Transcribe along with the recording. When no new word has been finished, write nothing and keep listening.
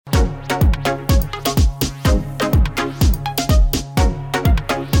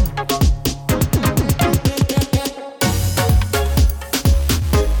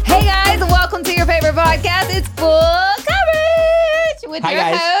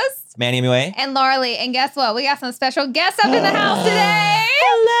Manny Mue. And Laura Lee. And guess what? We got some special guests up in the house today.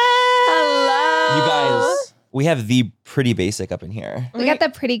 Hello. You guys, we have the Pretty Basic up in here. We got the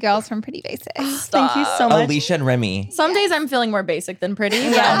pretty girls from Pretty Basic. Thank you so much. Alicia and Remy. Some days I'm feeling more basic than pretty.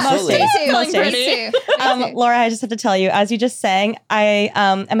 Yeah, absolutely. Me too. Most days. Me too. Laura, I just have to tell you, as you just sang, I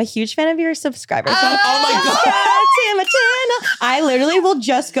am a huge fan of your subscribers. Oh my God. To my channel. I literally will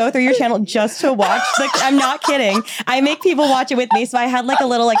just go through your channel just to watch. Like, I'm not kidding. I make people watch it with me, so I had like a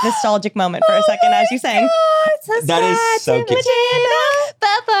little like nostalgic moment for a second as you sang. That is so cute.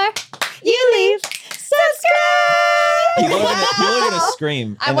 Before You leave. Subscribe. People are gonna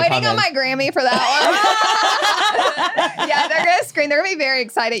scream. I'm in the waiting on comments. my Grammy for that one. Yeah, they're gonna scream. They're gonna be very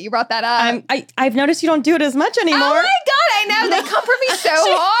excited you brought that up. I've noticed you don't do it as much anymore. Oh my God, I know. They come for me so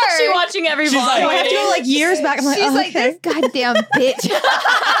hard. She watching every She's vlog. like- I have to go like years back. I'm like, She's oh, like, okay. this goddamn bitch.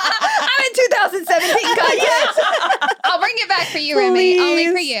 I'm in 2017, goddamn. I'll bring it back for you, Remy. Only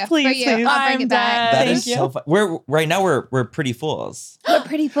for you. Please, for you. please. I'll bring I'm it back. That Thank is you. so fun. We're pretty fools. We're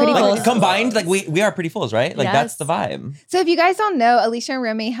pretty full. Like combined, like we are pretty fools, right? Like that's Yes. the vibe. So if you guys don't know, Alicia and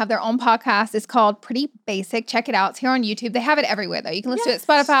Remy have their own podcast. It's called Pretty Basic. Check it out. It's here on YouTube. They have it everywhere, though. You can listen to it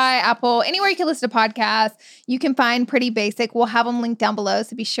Spotify, Apple, anywhere you can listen to podcasts. You can find Pretty Basic. We'll have them linked down below,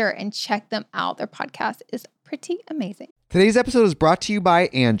 so be sure and check them out. Their podcast is pretty amazing. Today's episode is brought to you by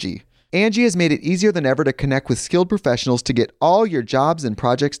Angie. Angie has made it easier than ever to connect with skilled professionals to get all your jobs and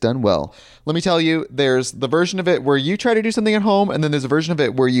projects done well. Let me tell you, there's the version of it where you try to do something at home, and then there's a version of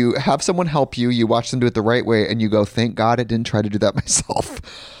it where you have someone help you, you watch them do it the right way, and you go, thank God I didn't try to do that myself.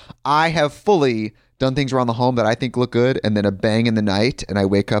 I have fully done things around the home that I think look good, and then a bang in the night, and I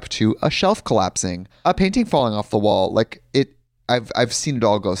wake up to a shelf collapsing, a painting falling off the wall. Like I've seen it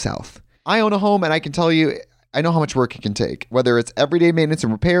all go south. I own a home, and I can tell you, I know how much work it can take. Whether it's everyday maintenance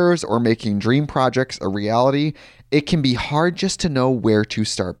and repairs or making dream projects a reality, it can be hard just to know where to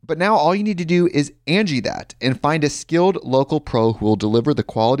start. But now all you need to do is Angie that and find a skilled local pro who will deliver the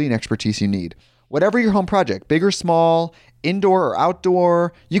quality and expertise you need. Whatever your home project, big or small, indoor or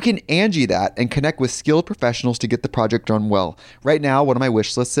outdoor, you can Angie that and connect with skilled professionals to get the project done well. Right now, one of my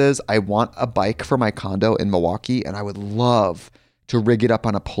wish lists is I want a bike for my condo in Milwaukee, and I would love to rig it up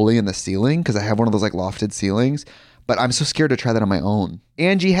on a pulley in the ceiling because I have one of those like lofted ceilings, but I'm so scared to try that on my own.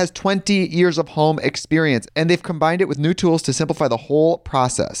 Angie has 20 years of home experience, and they've combined it with new tools to simplify the whole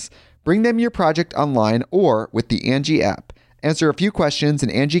process. Bring them your project online or with the Angie app. Answer a few questions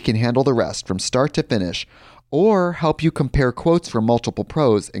and Angie can handle the rest from start to finish, or help you compare quotes from multiple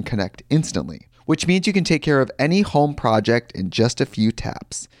pros and connect instantly, which means you can take care of any home project in just a few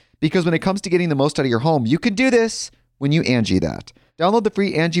taps. Because when it comes to getting the most out of your home, you can do this when you Angie that. Download the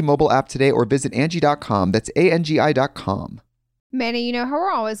free Angie mobile app today or visit Angie.com. That's ANGI.com. Manny, you know how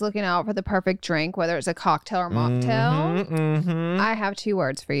we're always looking out for the perfect drink, whether it's a cocktail or mocktail? I have two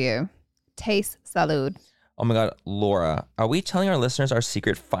words for you. Taste salud. Oh my God, Laura, are we telling our listeners our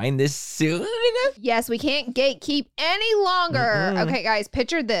secret find this soon? Yes, we can't gatekeep any longer. Okay, guys,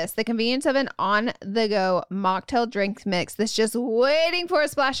 picture this. The convenience of an on-the-go mocktail drink mix that's just waiting for a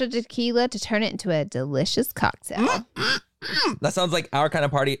splash of tequila to turn it into a delicious cocktail. That sounds like our kind of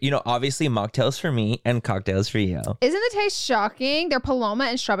party. You know, obviously mocktails for me and cocktails for you. Isn't the taste shocking? Their Paloma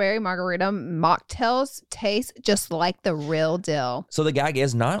and Strawberry Margarita mocktails taste just like the real deal. So the gag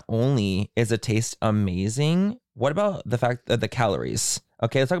is not only is the taste amazing, what about the fact that the calories?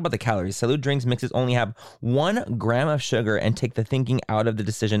 Okay, let's talk about the calories. Salud drinks mixes only have 1 gram of sugar and take the thinking out of the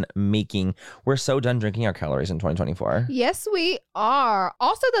decision making. We're so done drinking our calories in 2024. Yes, we are.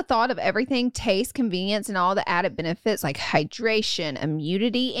 Also, the thought of everything, taste, convenience, and all the added benefits like hydration,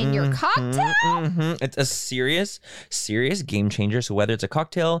 immunity in your cocktail. It's a serious game changer. So whether it's a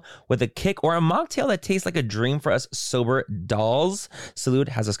cocktail with a kick or a mocktail that tastes like a dream for us sober dolls, Salud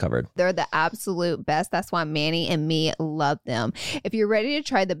has us covered. They're the absolute best. That's why Manny and me love them. If you're ready to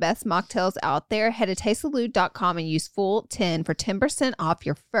try the best mocktails out there, head to tastesalud.com and use full10 for 10% off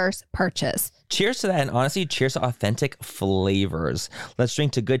your first purchase. Cheers to that, and honestly, cheers to authentic flavors. Let's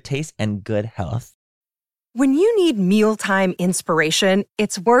drink to good taste and good health. When you need mealtime inspiration,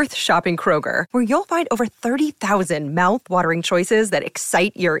 it's worth shopping Kroger, where you'll find over 30,000 mouth-watering choices that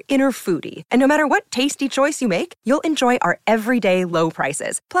excite your inner foodie. And no matter what tasty choice you make, you'll enjoy our everyday low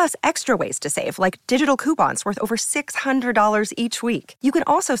prices, plus extra ways to save, like digital coupons worth over $600 each week. You can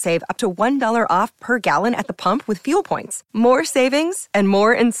also save up to $1 off per gallon at the pump with fuel points. More savings and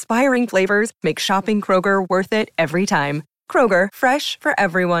more inspiring flavors make shopping Kroger worth it every time. Kroger, fresh for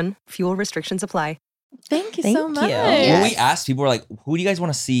everyone. Fuel restrictions apply. Thank you Thank so much. you. When we asked people, were like, who do you guys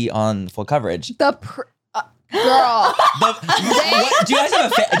want to see on full coverage? Girl. Do you guys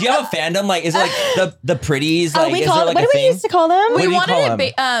have do you have a fandom? Like, is it like the pretties? Like, we is call there like what a do we thing? used to call them? What We do you wanted call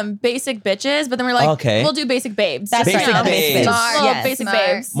it basic bitches, but then we're like, Okay. we'll do basic babes. That's Just, Basic you know, babes. Smart. Little Yes. basic Smart.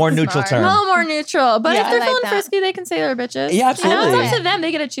 babes. More neutral Smart. term. A little more neutral, but Yeah, if I they're like feeling that. frisky, they can say they're bitches. Yeah, You know, absolutely. it's up to them.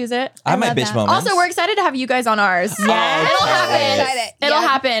 They get to choose it. I have my love bitch that. moments. Also, we're excited to have you guys on ours. Yes. It'll I'm happen. excited. It'll Yeah.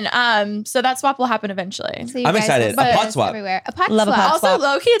 happen. So that swap will happen eventually. So you I'm guys excited. will A see pod us swap. everywhere. A pod Love a swap. pod Also, swap.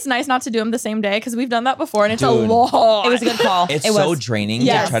 low key, it's nice not to do them the same day because we've done that before and it's a Dude. lot. It was a good call. It's it so was. draining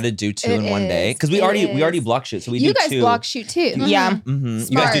Yes. to try to do 2 It in one day is. because we It already is. block shoot, so we You do guys 2. block shoot too. Yeah. Mm-hmm. You guys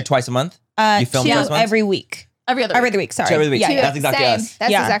Smart. do twice a month. You film 2 twice a month? every week. every other Every week. other week. Sorry. 2 every week. Yeah, Yeah. yeah. That's exactly Same. us.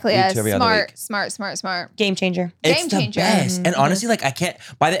 That's Yeah. exactly We do us. 2 every other week. Smart. Game changer. It's Game the changer. best. And honestly, like I can't.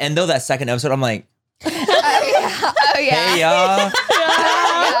 By the end of that second episode, I'm like, Oh yeah. hey y'all.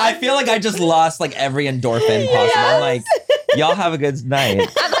 I feel like I just lost like every endorphin possible. I'm like, y'all have a good night.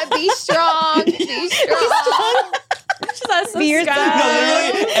 I'm like, be strong. Be strong. That's so Be yourself. scared.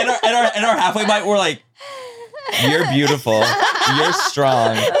 No, literally, and our halfway mark, we're like, you're beautiful. You're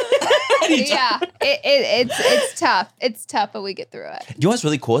strong. Yeah. It's tough. It's tough, but we get through it. You know what's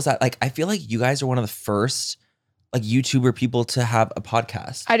really cool is that like I feel like you guys are one of the first like YouTuber people to have a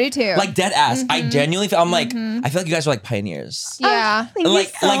podcast. I do too. Like dead ass. I genuinely feel I'm like Mhm. I feel like you guys are like pioneers. yeah. Thank you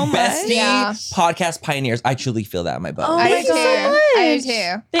Like so much. bestie Yeah. podcast pioneers. I truly feel that in my bones. Oh I my do too. God. I do too.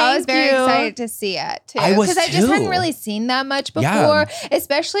 I Thank was very you. excited to see it too. I was Because I just hadn't too. really seen that much before. Yeah.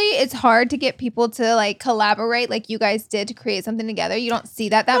 Especially it's hard to get people to like collaborate like you guys did to create something together. You don't see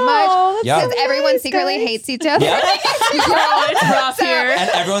that much. Oh, that's Yeah. so Because everyone nice, secretly guys. hates each other. Yeah. Girl, it's rough So- here. And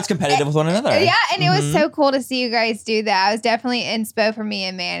everyone's competitive with one another. Yeah, and it was Mhm. so cool to see you guys do that. It was definitely inspo for me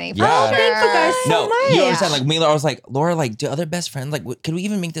and Manny. For Yeah. sure. Thank you guys so No, much. you understand? Like me, and Laura, I was like, Laura, like, do other best friends like, could we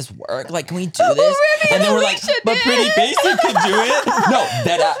even make this work? Like, can we do this? And then we're like, but Pretty Basic can do it. No,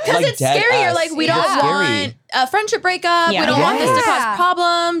 dead Because it's dead scary. You're ass. like, we Yeah. don't It's scary. want a friendship breakup. Yeah. We don't want this to Yeah. cause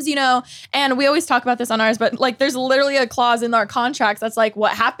problems, you know. And we always talk about this on ours, but like, there's literally a clause in our contracts that's like,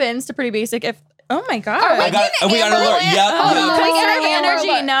 what happens to Pretty Basic if? Oh my god! Are we I got, we got an Amber alert. Alert? Yep, Oh, yep. can we get our Oh.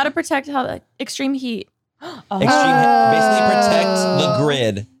 energy now to protect how like, extreme heat? Extreme, basically protect the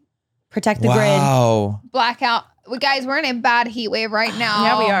grid. Protect the grid. Wow. Blackout. We guys, we're in a bad heat wave right now.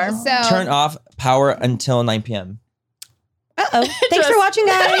 Yeah, we are. So Turn off power until 9 p.m. Uh-oh. Thanks for watching,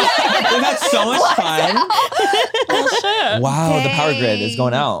 guys. We've had so much fun. Wow, the power grid is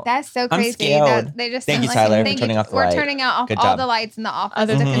going out. That's so I'm crazy. scared. That they just Thank sent, you, like, Tyler, for thank turning you. off the We're light. turning out Good all job. the lights in the office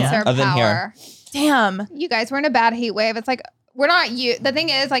Other to than- conserve Other than power. Damn. You guys, we're in a bad heat wave. It's like we're not you. The thing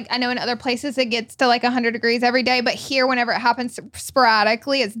is, like I know in other places it gets to like 100 degrees every day, but here, whenever it happens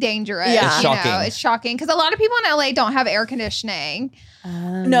sporadically, it's dangerous. Yeah. It's you know? shocking. It's shocking because a lot of people in LA don't have air conditioning.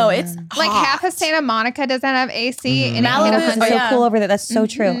 No, it's Like hot. half of Santa Monica doesn't have AC, Mhm. and it Malibu- hit It's 100. so yeah. cool over there. That's so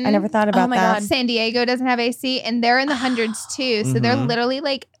true. I never thought about my that. God. San Diego doesn't have AC, and they're in the hundreds too. So they're Mhm. literally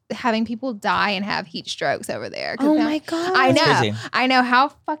like having people die and have heat strokes over there. 'Cause Oh now- my god. I know. crazy. I know.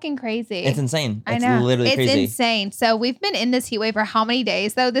 How fucking crazy. It's insane. I It's know. literally it's crazy. insane. So we've been in this heat wave for how many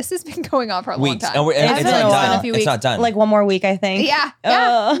days though? This has been going on for a long Weeks. time. And, It's it's been not a while. done. A few It's weeks. not done. Like one more week, I think. yeah.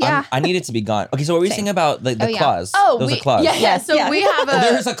 Oh. Yeah. I need it to be gone. Okay, so what were you saying about the Oh, yeah. clause? Oh, There was we, a clause. Yeah, Yes, So yeah. we have a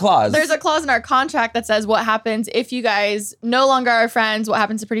There's a clause. There's a clause in our contract that says what happens if you guys no longer are friends, what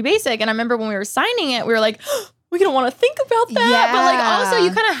happens to Pretty Basic. And I remember when we were signing it, we were like, we don't want to think about that. But like Yeah. also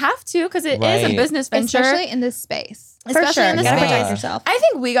you kind of have to because it is Right. a business venture. Especially in this space. For sure. in this Gotta Yeah. space. protect yourself. I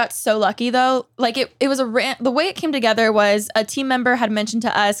think we got so lucky though. Like it was the way it came together was a team member had mentioned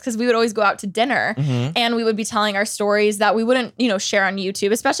to us because we would always go out to dinner Mhm. and we would be telling our stories that we wouldn't, share on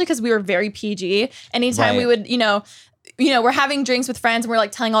YouTube, especially because we were very PG. Anytime we Right. would, we're having drinks with friends and we're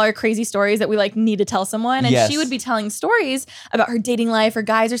like telling all our crazy stories that we like need to tell someone. And Yes. she would be telling stories about her dating life or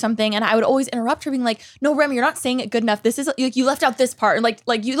guys or something. And I would always interrupt her being like, no, Rem, you're not saying it good enough. This is you left out this part. Like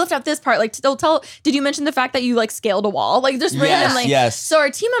you left out this part. Like did you mention the fact that you like scaled a wall? Like just randomly. Yes. So our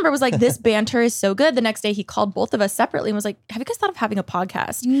team member was like, this banter is so good. The next day he called both of us separately and was like, have you guys thought of having a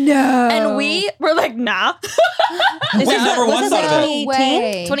podcast? No. And we were like, nah. We've never was once it thought of it.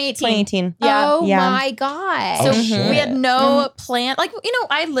 2018? 2018. 2018. Yeah. Oh Yeah. my God. So shit. we had no plan. Like,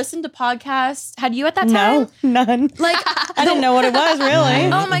 I listened to podcasts. Had you at that time? No, none. Like, I didn't know what it was really.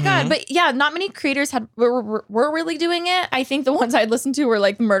 oh my God. But yeah, not many creators were really doing it. I think the ones I'd listened to were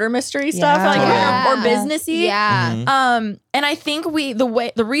like murder mystery stuff, Yeah. like Yeah. or businessy. Yeah. Mhm. And I think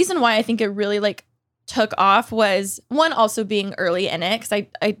the reason why I think it really like took off was one, also being early in it, because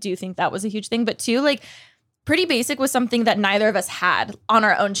I do think that was a huge thing, but two, like Pretty Basic was something that neither of us had on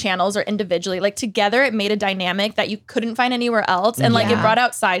our own channels or individually. Like together, it made a dynamic that you couldn't find anywhere else. And like it brought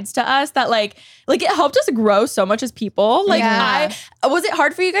out sides to us that like it helped us grow so much as people. Like was it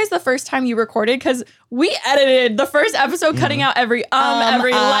hard for you guys the first time you recorded? Because we edited the first episode cutting out every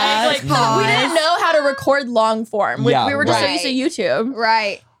every like we didn't know how to record long form. We were just so used to YouTube.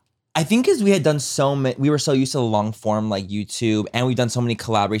 Right. I think because we had done so many, we were so used to the long form like YouTube, and we've done so many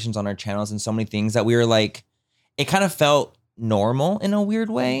collaborations on our channels and so many things that we were like, it kind of felt normal in a weird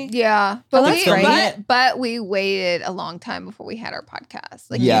way. Yeah. But That's great. but we waited a long time before we had our podcast.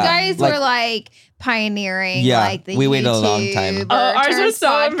 Like Yeah. you guys Like- were like pioneering Yeah, like the we waited a long YouTube time. Ours was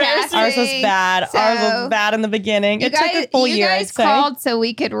so embarrassing. Ours was bad. Ours So- was bad in the beginning. You It took a full year, I'd guys say. called so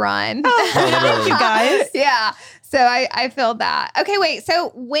we could run. Thank you guys. Yeah. So I feel that. Okay, wait.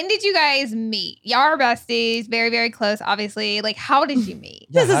 So when did you guys meet? Y'all are besties, very, very close, obviously. Like, how did you meet?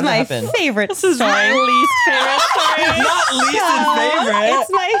 Yeah, This how is did that my happen? favorite This is story. my least favorite story. Not least No, favorite.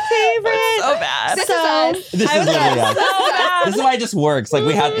 It's my favorite. So bad. This is us. This I is was literally us. So bad. This is why it just works. Like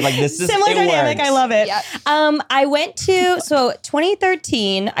we had like this is Similar it dynamic. works. I love it. Yep. I went to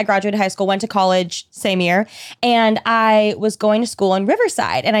 2013. I graduated high school, went to college same year, and I was going to school in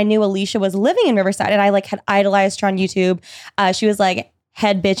Riverside, and I knew Alicia was living in Riverside, and I like had idolized her on YouTube. She was like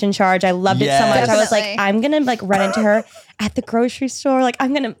head bitch in charge. I loved it so much. Yes. I was like, Definitely. I'm gonna like run into her at the grocery store. Like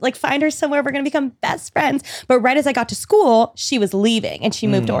I'm gonna like find her somewhere. We're gonna become best friends. But right as I got to school, she was leaving, and she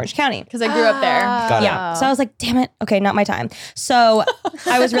moved to Orange County. Because I grew up there. Got it. Yeah. So I was like, damn it. Okay, not my time. So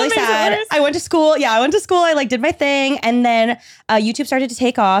I was really That makes it sad. worse. I went to school. Yeah, I went to school. I like did my thing. And then YouTube started to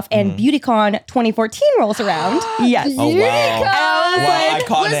take off and BeautyCon 2014 rolls around. Yes. Oh wow. I was Wow, like,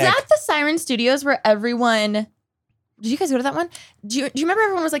 iconic. Was that the Siren Studios where everyone? Did you guys go to that one? Do you remember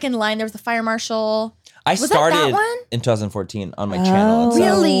everyone was like in line? There was the fire marshal. I Was that started one? in 2014 on my channel. Oh.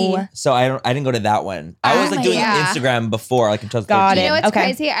 itself. Really? So I didn't go to that one. I was like doing Yeah. Instagram before, like in 2013. Got You it. know what's Okay.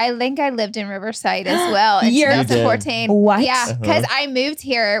 crazy? I think I lived in Riverside as well in You're- 2014. What? Yeah, Uh-huh. because I moved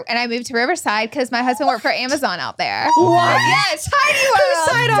here and I moved to Riverside because my husband worked for Amazon out there. What? Yes, tiny world.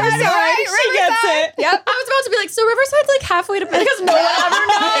 Side our Tiny, side. right? She gets Riverside. it. Yep. I was about to be like, so Riverside's like halfway to because no one ever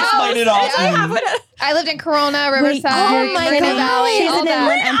knows. Explain it all. It's like halfway to. I lived in Corona, Riverside, oh my Moreno goodness. Valley, She's all an that.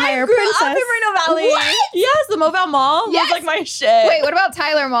 Inland Empire I grew up princess. in Moreno Valley. What? Yes, the Mobile Mall Yes. was like my shit. Wait, what about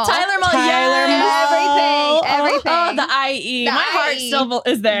Tyler Mall? Tyler Mall. Tyler yes. Mall. Everything. Oh, the IE. The My heart IE. still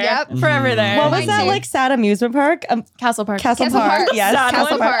is there. Yep. Forever there. What Mine was that too. like sad amusement park? Castle Park. Castle Castle Park. Park. Yes. Sad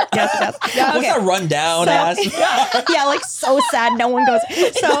Castle one. Park. Yes, yes. Yeah. What's that rundown So- ass? Yeah, like so sad. No one goes.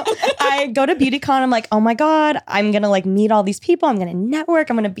 So I go to BeautyCon. I'm like, oh my God, I'm gonna like meet all these people. I'm gonna network.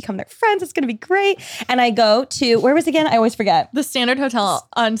 I'm gonna become their friends. It's gonna be great. And I go to where was it again? I always forget. The Standard Hotel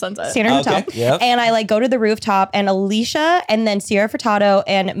on Sunset. Standard Okay, Hotel. yep. And I like go to the rooftop, and Alicia and then Sierra Furtado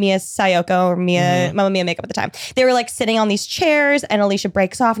and Mia Sayoko or Mia Mama Mia makeup at the time. They were like sitting on these chairs, and Alicia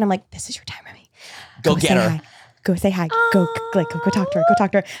breaks off, and I'm like, this is your time, Remy. Go get say her. hi. Go say hi. Go talk to her. Go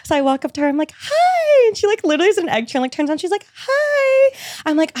talk to her. So I walk up to her. I'm like, hi. And she like literally is an egg train, like turns on. She's like, hi.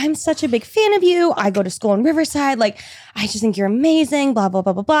 I'm like, I'm such a big fan of you. I go to school in Riverside. Like, I just think you're amazing. Blah, blah,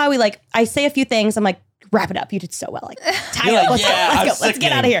 blah, blah, blah. We like, I say a few things. I'm like, wrap it up. You did so well. Like, tie You're it up. like, Let's yeah, go. I'm Let's go. Let's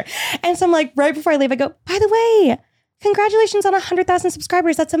get sickening. out of here. And so I'm like, right before I leave, I go, by the way, congratulations on 100,000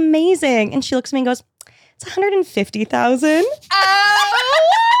 subscribers. That's amazing. And she looks at me and goes, it's 150,000.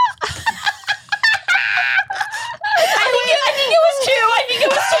 I think it was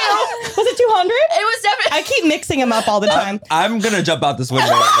two. Was it 200? It was definitely. I keep mixing them up all the time. I'm gonna jump out this window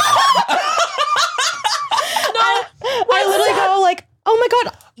right I literally go like, oh my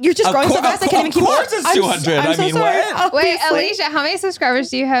God, you're just Of growing so cour- fast I can't even keep of up. course it's I'm 200. I'm I so mean, sorry. what? Wait, Obviously. Alicia, how many subscribers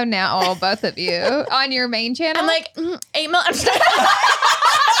do you have now? Oh, both of you on your main channel? I'm like 8 million. I'm just the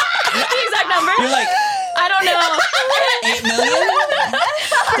exact number. now. You're like I don't know. 8 million?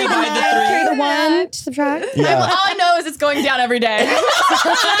 Divide Carry the the one to subtract. three. Yeah. All I know is it's going down every day. That's the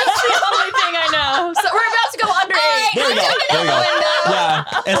only thing I know. So we're about to go under 8. There we go. There we go. Yeah,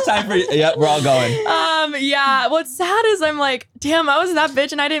 it's time for. Yep, we're all going. Yeah. What's sad is I'm like, damn, I was that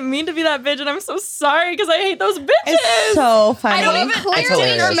bitch and I didn't mean to be that bitch and I'm so sorry because I hate those bitches. It's so funny. I don't even. That's I Clearly,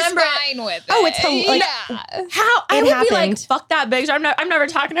 hilarious. she's remember. fine with it. Oh, it's like- yeah. How I It would be happened. like, fuck that bitch. I'm never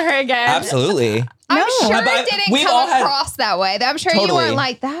talking to her again. Absolutely. I'm No. sure But it didn't we've come all had- across that way. I'm sure you Totally. weren't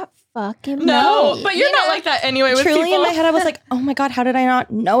like that. Fucking No, me. but you're You not know? like that anyway with Truly people. in my head, I was like, oh my God, how did I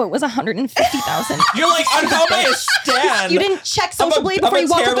not know it was 150,000? You're like, I'm calling a stan. You didn't check I'm a- Social Blade I'm before a you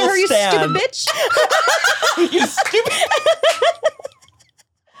walked up to terrible her, you stan. stupid bitch. You stupid.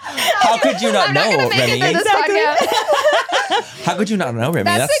 How could you not I'm know, not gonna make Remy? it through this Exactly. podcast. How could you not know, Remy?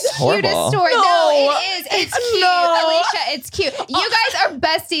 That's the horrible. cutest story. No, No, it is. It's cute, Alicia. It's cute. You guys are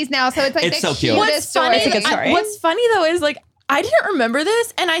besties now, so it's like It's the so cute. cutest What's story. funny? It's a good story. What's funny though is like I didn't remember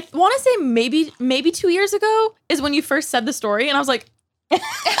this, and I want to say maybe 2 years ago is when you first said the story, and I was like, what?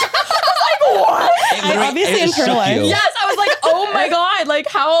 I obviously it shook internalized. you. Yes, I was like, oh my god, like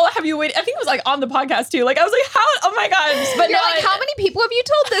how have you waited? I think it was like on the podcast too. Like I was like, how? Oh my god! But You're no, like, how many people have you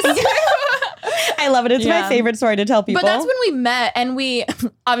told this to? I love it. It's Yeah. my favorite story to tell people. But that's when we met, and we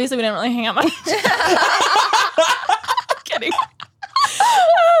obviously we didn't really hang out much. Kidding.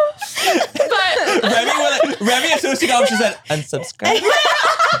 But Remy, as soon as she got up, she said, unsubscribe.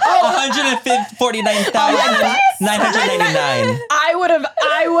 149,999. I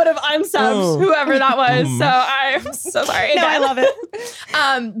would have unsubbed Oh. whoever that was. So I'm so sorry. no, I love it.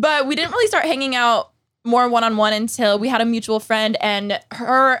 But we didn't really start hanging out more one-on-one until we had a mutual friend and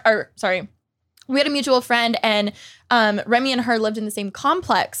we had a mutual friend and Remy and her lived in the same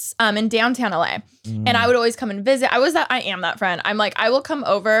complex in downtown LA. And I would always come and visit. I am that friend. I'm like, I will come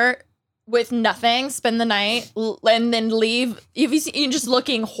over with nothing, spend the night, and then leave. If you see, you're just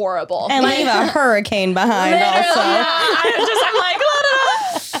looking horrible. And leave a hurricane behind Literally, also. I'm like,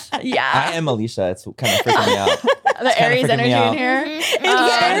 yeah. I am Alicia. It's kind of freaking me out. The Aries freaking me energy in out. here. It's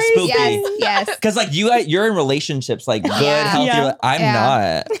kind of spooky. Yes. Because like you're in relationships, like good, Yeah. healthy. Yeah. I'm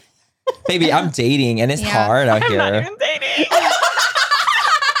Yeah. not. Baby, I'm dating and it's Yeah. hard out I'm not here. even dating.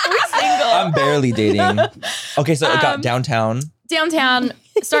 We single. I'm barely dating. Okay, so it got downtown. Downtown,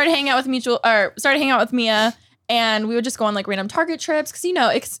 started hanging out with Mia, and we would just go on like random Target trips because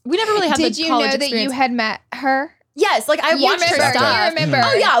we never really had Did the you college know that experience. you had met her? Yes, like I You watched her remember? stuff. You remember?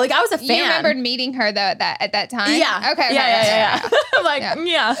 Oh yeah, like I was a fan. You remembered meeting her though at that time? Yeah. Okay. Yeah. I'm like, Yeah.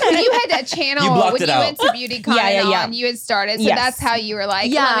 yeah. You had that channel You blocked when it you out. went to BeautyCon Yeah. and you had started. So Yes. that's how you were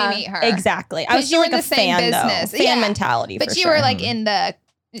like, Yeah, let me meet her. Exactly. I 'Cause was you still were like in a the same fan business. though. Fan Yeah. mentality But for you sure. were like in the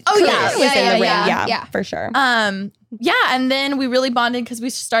Oh, career. yeah. within the ring. Yeah. Yeah, for sure. Yeah, and then we really bonded because we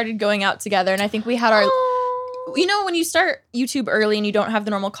started going out together, and I think we had our. You know, when you start YouTube early and you don't have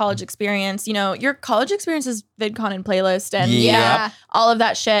the normal college experience, you know, your college experience is VidCon and playlist and Yeah. all of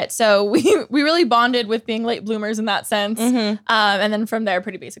that shit. So we really bonded with being late bloomers in that sense. Mhm. And then from there,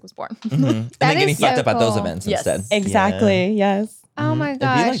 Pretty Basic was born. Mhm. And That then getting is fucked so up at those cool. events Yes. instead. Exactly. Yes. Oh my It'd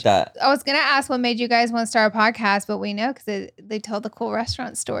gosh. be like that. I was gonna ask what made you guys want to start a podcast, but we know because they told the cool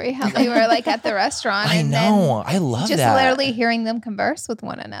restaurant story how they were like at the restaurant. I and know. I love Just that. literally hearing them converse with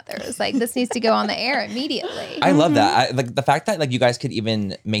one another. It's like this needs to go on the air immediately. I love that. I, like the fact that like you guys could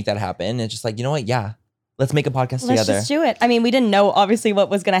even make that happen. It's just like, you know what? Yeah, let's make a podcast Let's together. just do it. I mean, we didn't know obviously what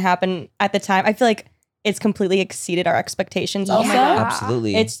was going to happen at the time. I feel like it's completely exceeded our expectations Oh my also. God.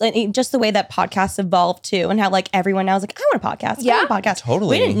 Absolutely. It's just the way that podcasts evolved too, and how like everyone now is like, I want a podcast. I want a podcast.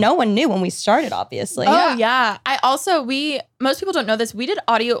 Totally. We didn't. No one knew when we started. Obviously. Oh, yeah. Most people don't know this. We did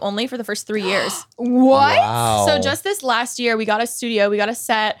audio only for the first 3 years. What? Wow. So just this last year, we got a studio, we got a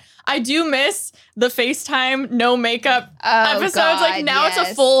set. I do miss the FaceTime, no makeup episodes. Like now it's a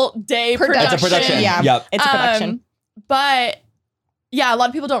yes. full day production. It's a production. Yeah. Yep. It's a production. But yeah, a lot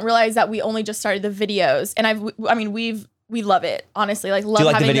of people don't realize that we only just started the videos, and we love it honestly. Like love Do you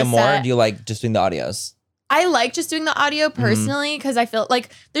like the having video this more? Or set. do you like just doing the audios? I like just doing the audio Mm-hmm. personally because I feel like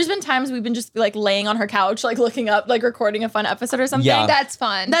there's been times we've been just like laying on her couch, like looking up, like recording a fun episode or something. Yeah. That's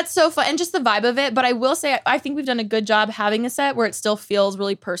fun. That's so fun, and just the vibe of it. But I will say, I think we've done a good job having a set where it still feels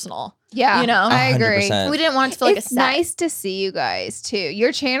really personal. yeah. You know? I agree. 100%. We didn't want it to feel like a It's set. nice to see you guys too.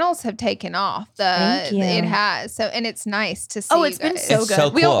 Your channels have taken off. Thank you. It has. So and it's nice to see. Oh, it's you been guys. so It's good. so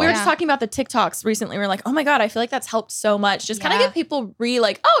We cool. were Yeah. just talking about the TikToks recently. We were like, oh my God, I feel like that's helped so much. Just kind of Yeah. get people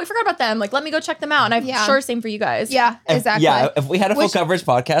oh, I forgot about them. Like, let me go check them out. And I'm Yeah. sure same for you guys. Yeah, exactly. Yeah. If we had a full Which- coverage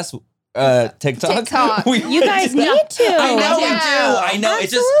podcast, TikTok. TikTok. You guys need to. I know we Yeah. do. I know.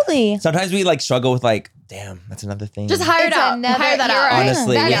 It's just Absolutely. sometimes we like struggle with like, damn, that's another thing. Just hire it It's out. another- Hire that you're out. right.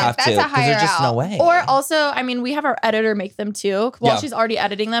 Honestly, That we is- have that's to a because hire there's just no out. way. Or also, I mean, we have our editor make them too. While Yeah. she's already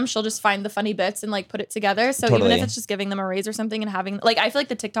editing them, she'll just find the funny bits and like put it together. So Totally. even if it's just giving them a raise or something and having like, I feel like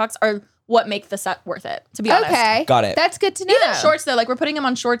the TikToks are what make the set worth it, to be honest. Okay. Got it. That's good to know. Even shorts though, like we're putting them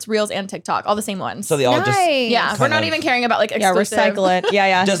on shorts, reels, and TikTok, all the same ones. so they all just yeah, kind we're not of- even caring about like Yeah, exclusive. recycle it. Yeah,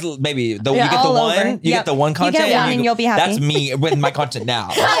 yeah. just maybe Yeah, you get the all one, over. you Yep. get the one You content, get one you and go- you'll be happy. That's me with my content now.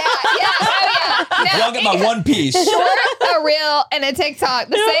 Yeah, yeah, oh yeah. No, Y'all get my one piece. short, a reel, and a TikTok,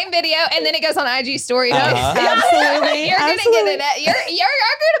 the same video, and then it goes on IG story. Uh-huh. Absolutely. You're gonna Absolutely. get it. You're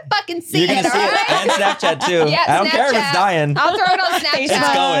gonna fucking see You're gonna it, see all it right? and Snapchat too. Yeah, I don't care if it's Snapchat. dying. I'll throw it on Snapchat,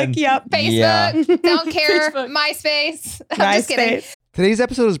 It's going. Yep. Facebook. Don't care. Facebook. MySpace. I'm just kidding. MySpace. Today's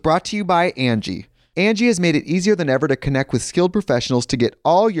episode is brought to you by Angie. Angie has made it easier than ever to connect with skilled professionals to get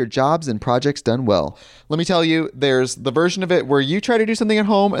all your jobs and projects done well. Let me tell you, there's the version of it where you try to do something at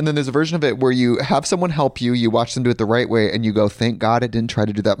home, and then there's a version of it where you have someone help you, you watch them do it the right way, and you go, thank God I didn't try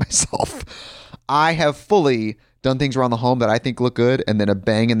to do that myself. I have fully done things around the home that I think look good, and then a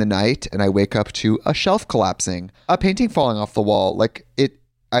bang in the night, and I wake up to a shelf collapsing, a painting falling off the wall.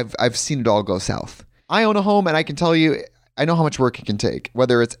 I've seen it all go south. I own a home, and I can tell you, I know how much work it can take.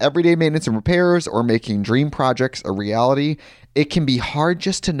 Whether it's everyday maintenance and repairs or making dream projects a reality, it can be hard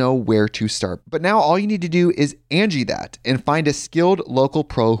just to know where to start. But now all you need to do is Angie that and find a skilled local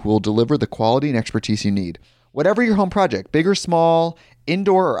pro who will deliver the quality and expertise you need. Whatever your home project, big or small,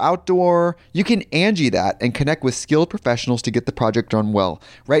 indoor or outdoor, you can Angie that and connect with skilled professionals to get the project done well.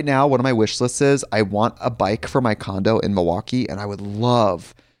 Right now, one of my wish lists is I want a bike for my condo in Milwaukee, and I would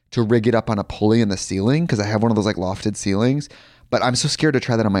love to rig it up on a pulley in the ceiling because I have one of those like lofted ceilings, but I'm so scared to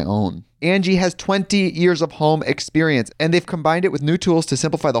try that on my own. Angie has 20 years of home experience, and they've combined it with new tools to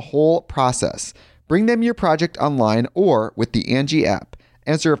simplify the whole process. Bring them your project online or with the Angie app.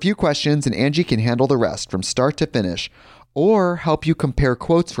 Answer a few questions and Angie can handle the rest from start to finish, or help you compare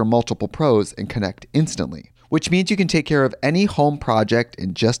quotes from multiple pros and connect instantly, which means you can take care of any home project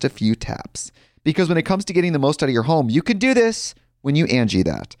in just a few taps. Because when it comes to getting the most out of your home, you can do this when you Angie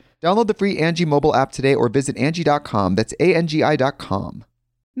that. Download the free Angie mobile app today or visit Angie.com. That's ANGI.com.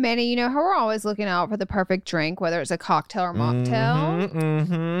 Manny, you know how we're always looking out for the perfect drink, whether it's a cocktail or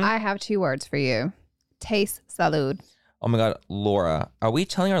mocktail? I have 2 words for you. Taste salud. Oh my God, Laura, are we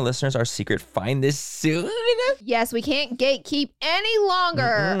telling our listeners our secret find this soon? Yes, we can't gatekeep any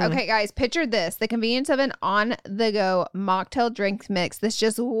longer. Okay, guys, picture this. The convenience of an on-the-go mocktail drink mix that's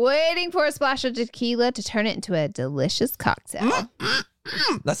just waiting for a splash of tequila to turn it into a delicious cocktail.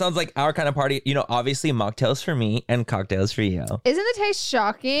 That sounds like our kind of party. You know, obviously mocktails for me and cocktails for you. Isn't the taste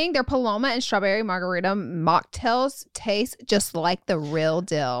shocking? Their Paloma and strawberry margarita mocktails taste just like the real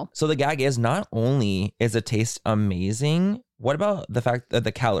deal. So the gag is not only is the taste amazing, what about the fact that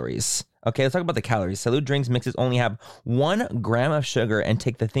the calories? Okay, let's talk about the calories. Salud drinks mixes only have 1 gram of sugar and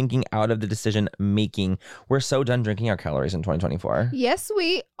take the thinking out of the decision making. We're so done drinking our calories in 2024. Yes,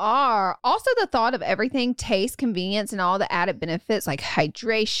 we are. Also, the thought of everything, taste, convenience, and all the added benefits like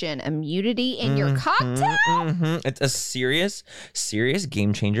hydration, immunity in your cocktail. It's a serious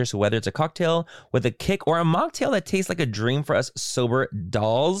game changer. So whether it's a cocktail with a kick or a mocktail that tastes like a dream for us sober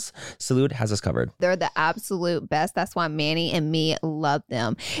dolls, Salud has us covered. They're the absolute best. That's why Manny and me love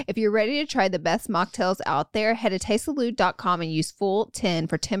them. If you're ready to try the best mocktails out there, head to tastesalud.com and use full10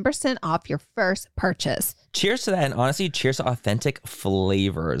 for 10% off your first purchase. Cheers to that, and honestly, cheers to authentic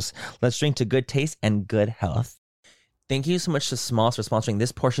flavors. Let's drink to good taste and good health. Thank you so much to Smalls for sponsoring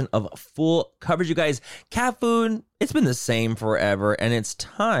this portion of Full Coverage, you guys. Cat food, it's been the same forever, and it's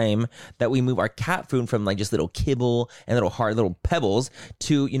time that we move our cat food from like just little kibble and little hard little pebbles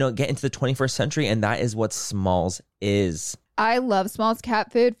to, you know, get into the 21st century, and that is what Smalls is. I love Smalls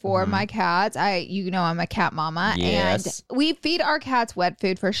cat food for my cats. I'm a cat mama. Yes. And we feed our cats wet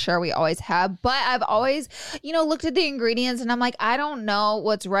food for sure. We always have. But I've always, looked at the ingredients and I'm like, I don't know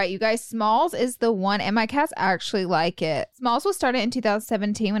what's right. You guys, Smalls is the one. And my cats actually like it. Smalls was started in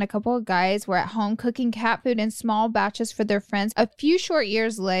 2017 when a couple of guys were at home cooking cat food in small batches for their friends. A few short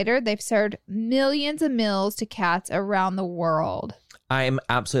years later, they've served millions of meals to cats around the world. I'm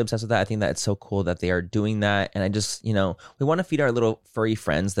absolutely obsessed with that. I think that it's so cool that they are doing that. And I just, we want to feed our little furry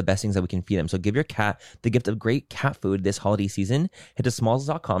friends the best things that we can feed them. So give your cat the gift of great cat food this holiday season. Head to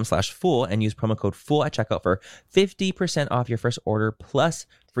smalls.com/full and use promo code FULL at checkout for 50% off your first order plus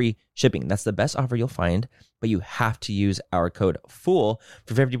free shipping. That's the best offer you'll find, but you have to use our code FULL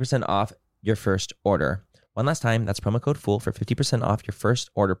for 50% off your first order. One last time, that's promo code FULL for 50% off your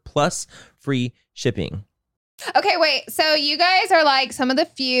first order plus free shipping. Okay, wait. So you guys are like some of the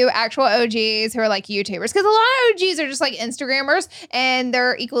few actual OGs who are like YouTubers, because a lot of OGs are just like Instagrammers and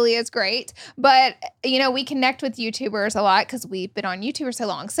they're equally as great. But, we connect with YouTubers a lot because we've been on YouTube for so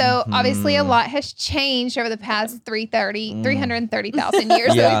long. So obviously a lot has changed over the past 330,000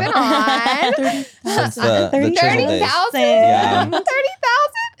 years that we've been on. Since the 30,000? Yeah.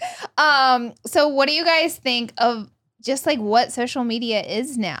 30,000? So what do you guys think of just like what social media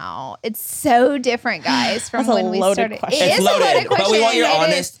is now? It's so different, guys, from That's when a we loaded started. question. It is It's a loaded loaded, question. but we want your It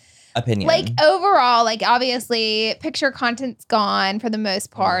honest is. opinion. Like overall, like obviously picture content's gone for the most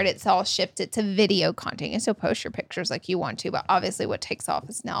part. It's all shifted to video content. You can still post your pictures like you want to, but obviously what takes off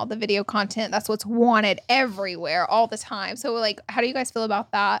is now the video content. That's what's wanted everywhere all the time. So like, how do you guys feel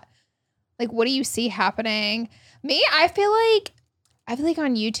about that? Like, what do you see happening? Me, I feel like I feel like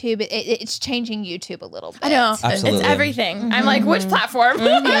on YouTube, it's changing YouTube a little bit. I know. Absolutely. It's everything. I'm like, which platform?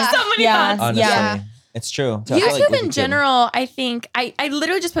 There's so many Yeah. thoughts. Honestly, Yeah. it's true. So I feel YouTube like in YouTube- general, I think I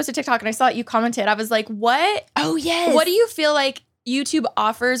literally just posted TikTok and I saw it. You commented. I was like, what? Oh yes. What do you feel like YouTube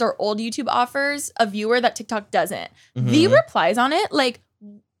offers or old YouTube offers a viewer that TikTok doesn't? Mhm. The replies on it, like,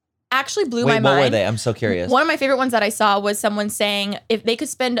 actually blew my Wait, mind. what were they? I'm so curious. One of my favorite ones that I saw was someone saying if they could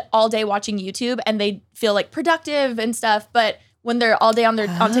spend all day watching YouTube and they feel like productive and stuff, but when they're all day on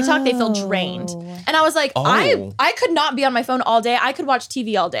TikTok, they feel drained. And I was like, Oh. I could not be on my phone all day. I could watch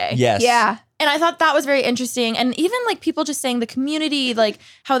TV all day. Yes. Yeah. And I thought that was very interesting. And even like people just saying the community, like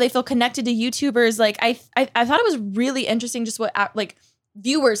how they feel connected to YouTubers. Like I thought it was really interesting just what like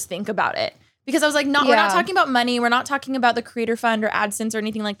viewers think about it. Because I was like, no, we're not Yeah. talking about money. We're not talking about the creator fund or AdSense or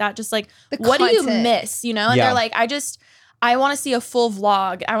anything like that. Just like, The what do you content. miss? You know? And Yeah. they're like, I want to see a full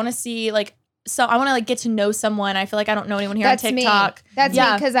vlog. I want to see like, so I want to like get to know someone. I feel like I don't know anyone here That's on me. TikTok. That's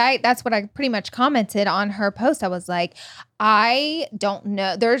Yeah. me because that's what I pretty much commented on her post. I was like, I don't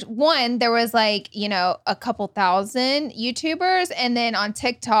know. There was like, a couple thousand YouTubers, and then on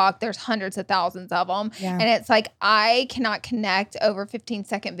TikTok, there's hundreds of thousands of them. Yeah. And it's like, I cannot connect over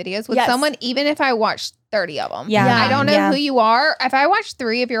 15-second videos with Yes. someone, even if I watch 30 of them. Yeah. I don't know Yeah. who you are. If I watch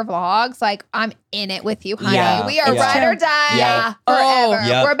 3 of your vlogs, like, I'm in it with you, honey. Yeah. We are Yeah. ride or die Yeah. forever.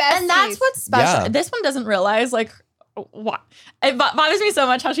 Yep. We're besties. And that's what's special. Yeah. This one doesn't realize like why. It bothers me so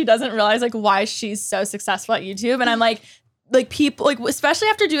much how she doesn't realize like why she's so successful at YouTube. And I'm like people, like especially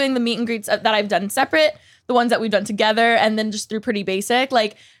after doing the meet and greets that I've done separate, the ones that we've done together, and then just through Pretty Basic,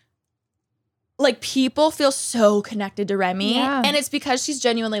 like people feel so connected to Remy, Yeah. and it's because she's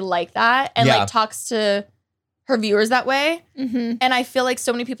genuinely like that and Yeah. like talks to her viewers that way. Mhm. And I feel like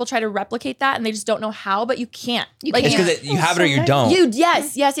so many people try to replicate that and they just don't know how, but you can't. You like, It's can't. because you have it or you don't.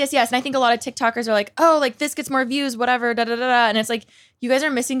 Yes. And I think a lot of TikTokers are like, oh, like this gets more views, whatever, da da da da. And it's like, you guys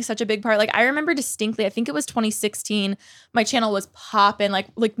are missing such a big part. Like I remember distinctly, I think it was 2016, my channel was popping, like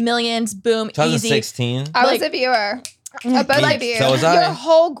millions, boom, easy. 2016. I was Like- a viewer. Both Me- of you. so was I. Your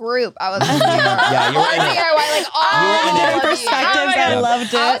whole group. I was a viewer. Yeah, you were in it. DIY, like all You were in it. of you. Perspectives, Oh my I God.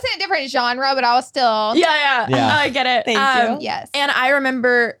 loved I it. was in a different genre, but I was still. Yeah. Yeah. I get it. Thank you. Yes. And I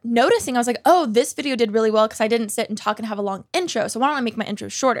remember noticing, I was like, oh, this video did really well because I didn't sit and talk and have a long intro. So why don't I make my intro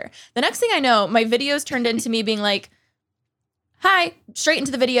shorter? The next thing I know, my videos turned into me being like, hi, straight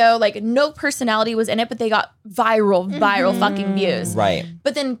into the video. Like no personality was in it, but they got viral fucking views. Right.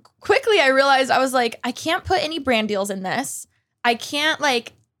 But then quickly I realized I was like, I can't put any brand deals in this. I can't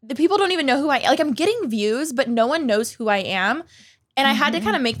the people don't even know who I am. Like I'm getting views, but no one knows who I am. And I had to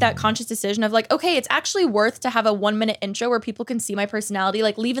kind of make that conscious decision of like, okay, it's actually worth to have a 1-minute intro where people can see my personality,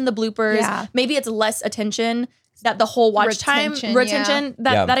 like leave in the bloopers. Yeah. Maybe it's less attention that the whole watch Retention, time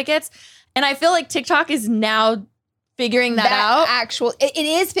that it gets. And I feel like TikTok is now figuring that out. It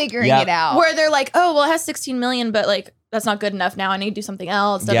is figuring Yeah. it out. Where they're like, oh, well, it has 16 million, but like that's not good enough now. I need to do something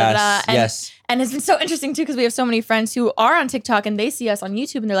else. Da, da, da, da. And, Yes. and it's been so interesting too because we have so many friends who are on TikTok and they see us on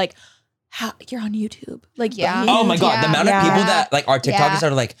YouTube and they're like, how you're on YouTube? Like, Yeah. Oh my God. Yeah. The amount of Yeah. people that like are TikTokers Yeah.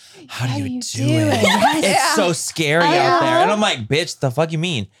 are like, how do you do do it? it? It's Yeah. so scary I out there. know. And I'm like, bitch, the fuck you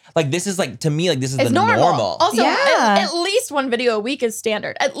mean? Like this is like, to me, like this is it's the normal. Also, Yeah. at least one video a week is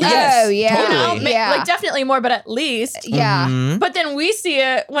standard. At least. Yes, Oh, yeah. totally. Yeah. Like definitely more, but at least. Yeah. Mhm. But then we see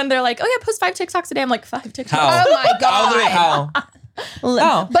it when they're like, oh yeah, post 5 TikToks a day. I'm like, 5 TikToks. How? Oh my All the way- God. how?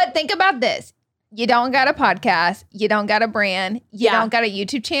 Oh. But think about this. You don't got a podcast. You don't got a brand. You Yeah. don't got a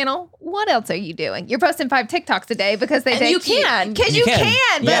YouTube channel. What else are you doing? You're posting 5 TikToks a day because they And take you can. Because You you can.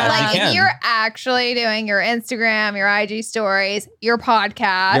 can. But Yeah, like you can. you're actually doing your Instagram, your IG stories, your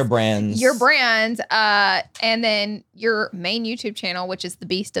podcast, Your brands. your brands, and then your main YouTube channel, which is the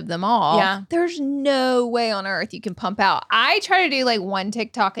beast of them all. Yeah. There's no way on earth you can pump out. I try to do like 1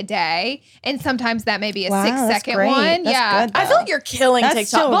 TikTok a day, and sometimes that may be a Wow, 6 that's second great. one. That's yeah. good, I feel like you're killing That's TikTok.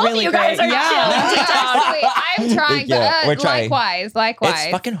 still Both really of you guys great. are Yeah. killing TikTok. I'm trying. Yeah, we're trying. Likewise.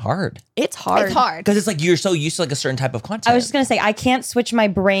 It's fucking hard. It's hard. It's hard. Because it's like you're so used to like a certain type of content. I was just gonna say I can't switch my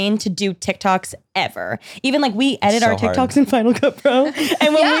brain to do TikToks ever. Even like we edit So our hard. TikToks in Final Cut Pro,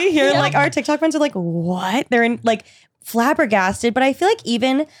 and when Yeah, we hear yeah. like our TikTok friends are like, "What?" They're in like flabbergasted. But I feel like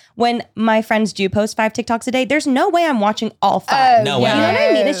even when my friends do post 5 TikToks a day, there's no way I'm watching all 5. No You way. know what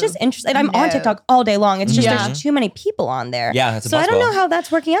I mean? It's just interesting. I'm on No. TikTok all day long. It's just Yeah. there's too many people on there. Yeah, that's so I don't impossible. know how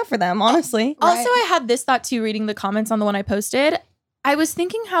that's working out for them, honestly. Also, I had this thought too, reading the comments on the one I posted. I was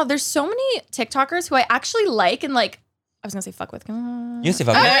thinking how there's so many TikTokers who I actually like and like, I was gonna say fuck with. You can say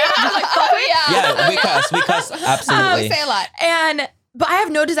fuck. Oh, yeah. Yeah, we cuss, We absolutely. say a lot. And but I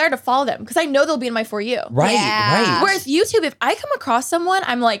have no desire to follow them because I know they'll be in my For You. Right, Yeah. right. Whereas YouTube, if I come across someone,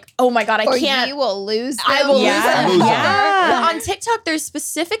 I'm like, oh my God, I Or can't. you will lose them. I will lose Yeah. them. Lose them. Yeah. But on TikTok, there's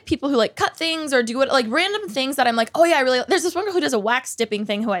specific people who like cut things or do it like random things that I'm like, oh yeah, I really. There's this one girl who does a wax dipping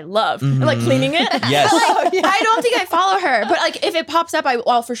thing who I love, and, like cleaning it. Yes. Like, I don't think I follow her, but like if it pops up,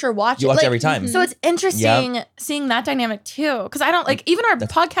 I'll for sure watch it. You watch Like, every time. So it's interesting seeing that dynamic too, because I don't like even our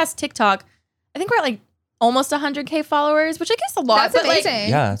podcast TikTok. I think we're at like almost 100K followers, which I guess a lot. That's but amazing. like,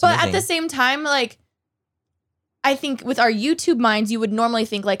 Yeah, it's but at amazing. the same time, like. I think with our YouTube minds, you would normally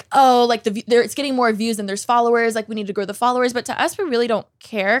think like, oh, like it's getting more views than there's followers. Like we need to grow the followers, but to us, we really don't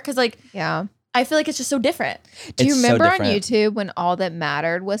care because like Yeah. I feel like it's just so different. Do you It's so remember on different. YouTube when all that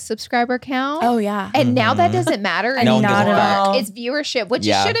mattered was subscriber count? yeah, And now that Mhm. doesn't matter No one anymore. gives a fuck. It's viewership, which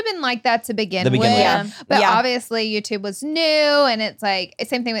Yeah. it should have been like that to begin To with. begin with. Yeah. But Yeah. obviously YouTube was new and it's like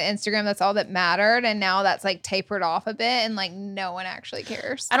same thing with Instagram. That's all that mattered. And now that's like tapered off a bit and like no one actually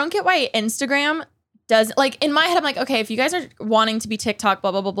cares. I don't get why Instagram does like in my head. I'm like, okay, if you guys are wanting to be TikTok,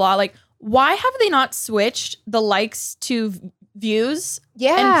 blah blah blah blah, like why have they not switched the likes to views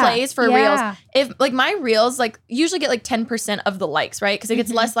and plays for reels? If like my reels like usually get like 10% of the likes, right? Because it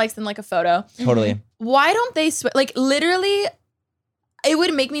gets less likes than like a photo. Totally. Why don't they like literally? It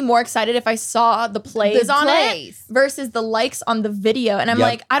would make me more excited if I saw the plays on it versus the likes on the video. And I'm Yep.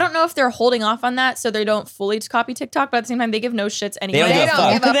 like, I don't know if they're holding off on that so they don't fully copy TikTok, but at the same time, they give no shits anyway. don't They give a don't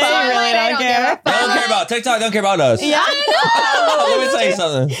fuck. give a They fuck. really don't care. They don't care about TikTok. Don't care about us. Yeah. Let me tell you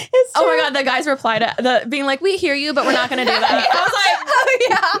something. Oh my God, the guys replied to being like, we hear you, but we're not going to do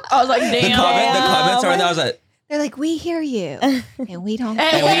that. I was like, The damn. comments are in there. I was like, They're like, we hear you and we don't And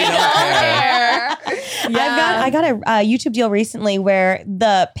care. we don't care. I got a YouTube deal recently where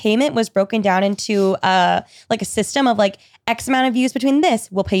the payment was broken down into like a system of like X amount of views between this,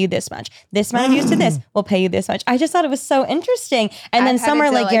 we'll pay you this much. This amount of views to this, we'll pay you this much. I just thought it was so interesting. And then I've had some a are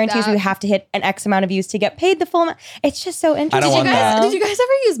deal like like guarantees that. we have to hit an X amount of views to get paid the full amount. It's just so interesting. want that. Did you guys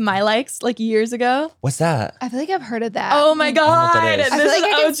ever use My Likes like years ago? what's that? I feel like I've heard of that. Oh my know what God. that is. I feel like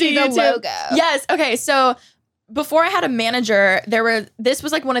I can see the YouTube. logo. Yes. Okay. So before I had a manager, this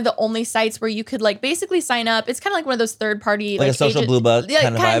was like one of the only sites where you could like basically sign up. It's kind of like one of those third party Like a social blue book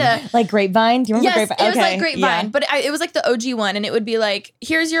kind of vibe? Like Grapevine? Do you remember Yes, Grapevine? it was like Okay, Grapevine, yeah. but it was like the OG one, and it would be like,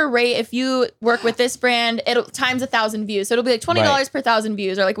 here's your rate if you work with this brand, it'll times 1,000 views, so it'll be like $20 Right. per 1,000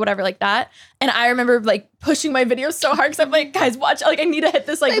 views or like whatever like that. And I remember like pushing my videos so hard because I'm like, guys, watch, like I need to hit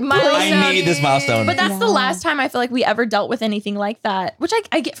this like milestone. I need this milestone. But that's the Yeah. last time I feel like we ever dealt with anything like that, which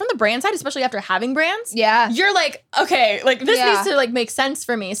I get from the brand side, especially after having brands. Yeah. You're like, okay, like this Yeah. needs to like make sense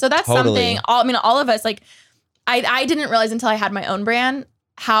for me. So that's Totally. something. All of us like, I didn't realize until I had my own brand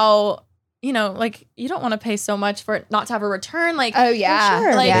how like you don't want to pay so much for it not to have a return. Like, Oh yeah.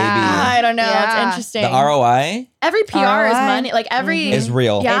 sure. like Baby. I don't know. Yeah. It's interesting. The ROI Every PR is ROI. money. Like every is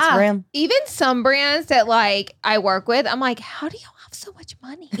real. Yeah. It's real. Even some brands that like I work with, I'm like, how do y'all have so much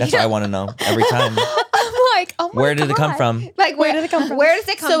money? That's what I want to know every time. I'm like, oh my Where did it come God. from? Like where did it come from? Where does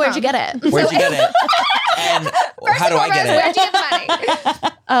it come So from? where'd you get it? Where'd you get it? And how do I get it? Where'd you get the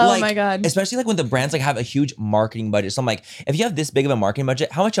money? Oh Like, my God. Especially like when the brands like have a huge marketing budget. So I'm like, if you have this big of a marketing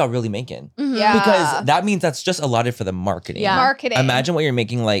budget, how much y'all really making? Mhm. Yeah. Because that means that's just allotted for the marketing. Yeah. Marketing. Imagine what you're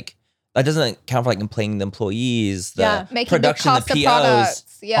making. Like that doesn't count for like employing the employees, the Yeah. Making production, the the cost of POs,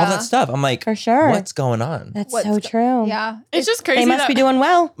 products. Yeah. all that stuff. I'm like, For sure. what's going on? That's What's so true. Yeah. It's just crazy. They must that- be doing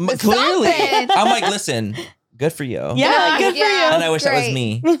well. Clearly, something. I'm like, listen, good for you. Yeah, good for Yeah. you. And I wish that was Great.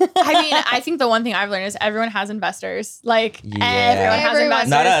 me. I mean, I think the one thing I've learned is everyone has investors. Like Yeah. everyone has Everyone. investors.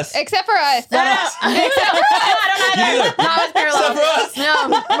 Not us. Except for us. No, no. Except for us. I don't You either. neither. Not with parallel. Except for us.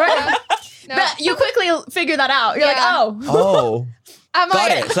 No. we're- No. But you quickly figure that out. You're Yeah. like, oh. Oh, I'm got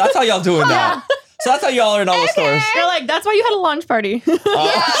like, it. So that's how y'all doing that. So that's how y'all are in all the stores. You're like, that's why you had a launch party. yeah.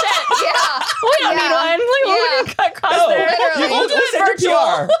 We don't need one. Like, Yeah. we need cut costs No, there. Literally. we'll do it send you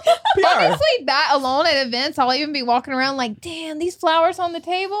PR. Honestly, that alone at events, I'll even be walking around like, damn, these flowers on the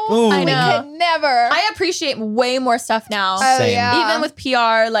table. Ooh. I We know. could never. I appreciate way more stuff now. Oh, Same. yeah. Even with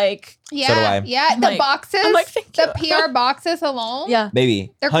PR, like, yeah, So do I. yeah. The Like- boxes, I'm like, thank the you. PR boxes alone, yeah.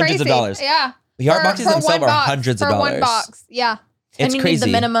 Baby, they're hundreds crazy. of dollars. Yeah, PR boxes for themselves one are box, hundreds of for dollars. one box. Yeah, It's and you crazy. need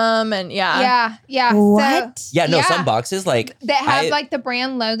the minimum and yeah, yeah. What? So, Yeah, no, Yeah. some boxes like that have I- like the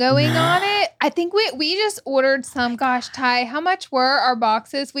brand logoing on it. I think we just ordered some. Gosh, Ty, how much were our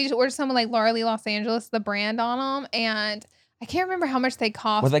boxes? We just ordered some with like Laura Lee Los Angeles, the brand on them, and I can't remember how much they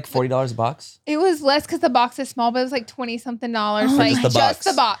cost. with like $40 a box. It was less because the box is small, but it was like $20-something. Oh, Like just the box.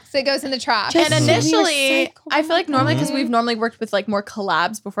 the box. It goes in the trash. Just And to initially, recycle. I feel like normally because Mhm. we've normally worked with like more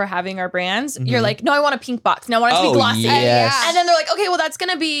collabs before having our brands, Mhm. you're like, no, I want a pink box. No, I want it to be glossy. yes. And then they're like, okay, well, that's going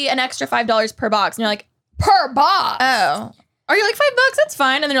to be an extra $5 per box. And you're like, per box. oh, Are you like $5? That's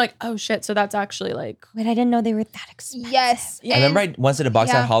fine. And then you're like, oh shit. So that's actually like, Wait, I didn't know they were that expensive. Yes. Yeah. I remember I once did a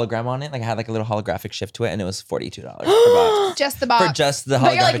box that Yeah. had hologram on it. Like I had like a little holographic shift to it, and it was $42 per box Just the box. for just the holographic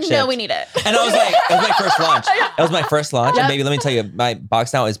but you're like, shift. no, we need it. And I was like, it was my first launch. It was my first launch, Yep. and baby, let me tell you, my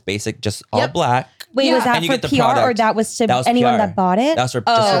box now is basic, just all Yep. black. Wait, Yeah. was that And you for get the PR or product. that was to That was anyone PR. that bought it? That was for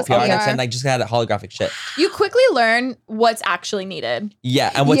Oh, just for PR. okay. And I just had a holographic shit. You quickly learn what's actually needed. Yeah,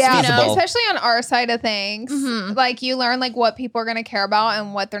 and what's yeah, feasible. especially on our side of things. Mhm. Like you learn like what people are going to care about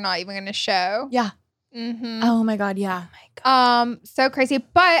and what they're not even going to show. Yeah. Mm-hmm. Oh my God. Yeah. So crazy.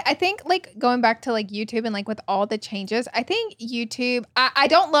 But I think like going back to like YouTube and like with all the changes, I think YouTube, I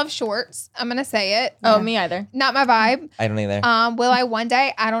don't love shorts. I'm going to say it. Oh, me either. Not my vibe. I don't either. Will I one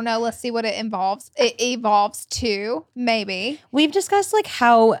day? I don't know. Let's see what it involves. It evolves to maybe. We've discussed like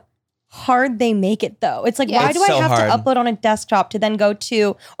how hard they make it though. It's like, Yeah. why It's do I so have hard. to upload on a desktop to then go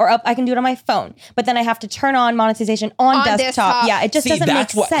to, or up, I can do it on my phone, but then I have to turn on monetization on, On desktop. desktop. Yeah, it just doesn't make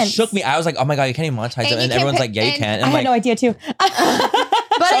that's what sense. shook me. I was like, oh my God, you can't even monetize And it. you And can everyone's pay- like, yeah, you and can. And I I'm had like, no idea too.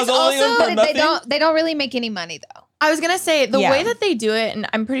 But So I it's was only also, for But nothing? they don't really make any money though. I was going to say the Yeah. way that they do it, and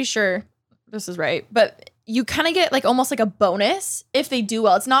I'm pretty sure this is right, but you kind of get like almost like a bonus if they do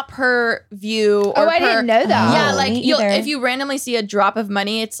well. It's not per view or Oh, I per- didn't know that. Yeah, Oh, like me you'll, either. if you randomly see a drop of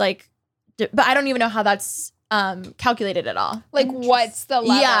money, it's like, but I don't even know how that's calculated at all. Like what's the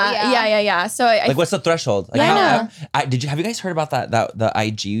level? Yeah. So I like, what's the threshold? Like, Yeah. have you guys heard about that the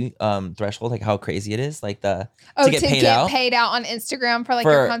IG threshold? Like how crazy it is? Like the Oh, to get paid out paid out on Instagram for like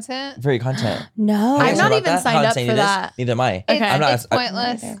For- your content. for your content. No. Have you I've guys not heard about even that? signed How up insane for it is? that. Neither am I. Okay. I'm not. It's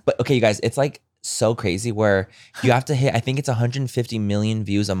pointless. But okay, you guys, it's like so crazy where you have to hit. I think it's 150 million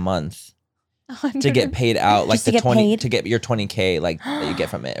views a month to get paid out, like Just to the get 20 paid? to get your 20K like that you get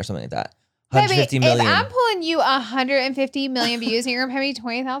from it or something like that. Baby, 150 if million. I'm pulling you 150 million views and you're gonna pay me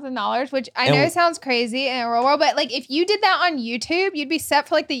 $20,000, which I And know w- sounds crazy in a real world, but like if you did that on YouTube, you'd be set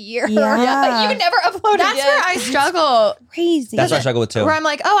for like the year. Yeah. Like you would never upload That's again. where I struggle. Crazy. That's what I struggle with too. Where I'm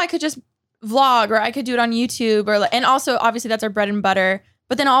like, oh, I could just vlog, or I could do it on YouTube, or like, and also obviously that's our bread and butter.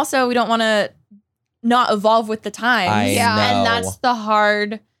 But then also we don't want to not evolve with the times. I Yeah. know. And that's the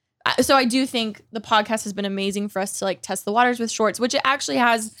hard. So I do think the podcast has been amazing for us to like test the waters with shorts, which it actually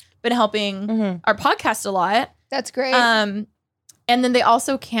has been helping Mhm. our podcast a lot. That's great. And then they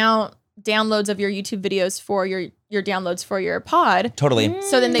also count downloads of your YouTube videos for your downloads for your pod. Totally.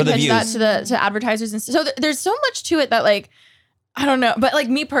 So then they For the pitch that views. to advertisers, and so there's so much to it that like I don't know. But like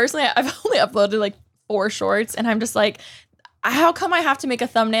me personally, I've only uploaded like 4 shorts, and I'm just like, how come I have to make a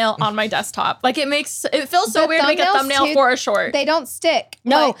thumbnail on my desktop? Like it feels so But weird to make a thumbnails, thumbnail too, for a short. they don't stick.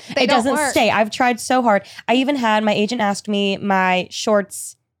 No, Like, they it don't doesn't work. stay. I've tried so hard. I even had my agent ask me my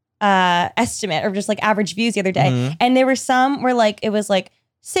shorts estimate or just like average views the other day. Mhm. And there were some where like it was like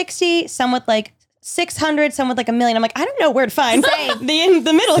 60, some with like 600, some with like 1 million. I'm like, I don't know where to find Same. the in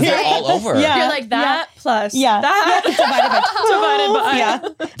the middle They're here. all over. Yeah. You're like that plus Yeah. that Divided by 12. divided by Yeah.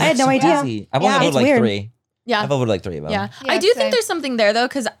 I That's had no so idea. crazy. I've Yeah, only uploaded it's like weird. 3. Yeah. I've uploaded like 3 of them. Yeah. Yeah, I do same. think there's something there though,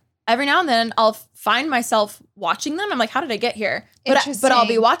 because every now and then I'll find myself watching them. I'm like, how did I get here? But I'll be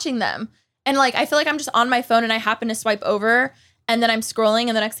Interesting. watching them. And like, I feel like I'm just on my phone and I happen to swipe over and then I'm scrolling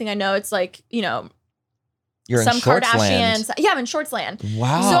and the next thing I know, it's like, you know, You're some in Shorts Kardashians. land. Yeah, I'm in Shorts land.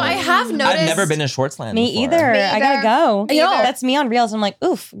 Wow. So I have noticed. I've never been in Shorts land Me before. either. Me I gotta either. go. Me either. That's me on Reels. I'm like,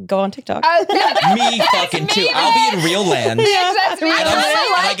 oof, go on TikTok. Me fucking too. I'll be in real land. That's me. And I'm-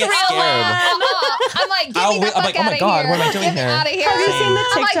 and I get scared. I'm like, get me the I'm fuck like, oh my outta God, here. what am I doing Get me here? out of here. Have you seen the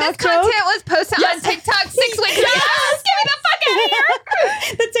I'm like, this TikTok joke? content was posted on TikTok 6 weeks ago. Get me the fuck out of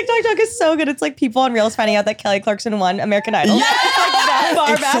here. The TikTok joke is so good. It's like people on Reels finding out that Kelly Clarkson won American Idol. Yes! It's like that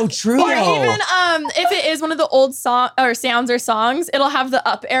far It's back. so true. Or though. even if it is one of the old song or sounds or songs, it'll have the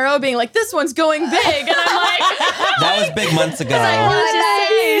up arrow being like, this one's going big. And I'm like, That was big months ago. I wanted to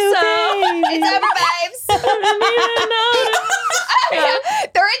say so. It's over, babes.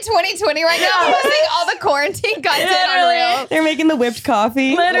 They're in 2020 right now, posting all the quarantine content on Literally. Reels. They're making the whipped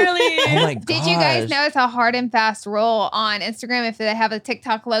coffee. Literally. Oh my god. Did you guys know it's a hard and fast rule on Instagram? If they have a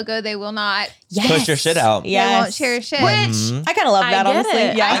TikTok logo, they will not. Yes. Push your shit out. They won't Yes. share shit. Mhm. I kind of love I that, get honestly.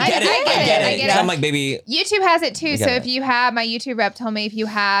 it. Yeah. I get it. I get it. I get So it. I'm like, baby, YouTube has it too. I So get if it. you have, my YouTube rep told me if you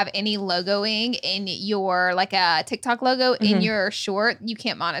have any logoing in your like a TikTok logo in your short, you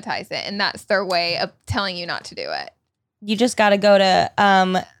can't monetize it, and that's their way of telling you not to do it. You just got to go to,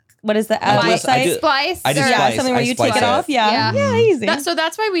 what is the I do- website? I do- Splice. I just or- yeah, splice. something where I you splice take it it. off. Yeah. Yeah. Yeah, easy. So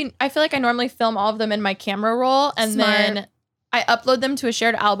that's why I feel like I normally film all of them in my camera roll and Smart. then I upload them to a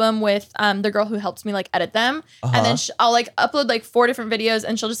shared album with the girl who helps me like edit them. Uh-huh. And then I'll like upload like 4 different videos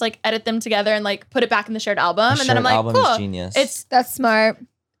and she'll just like edit them together and like put it back in the shared album. The And then I'm shared like, album cool. is genius. It's That's smart.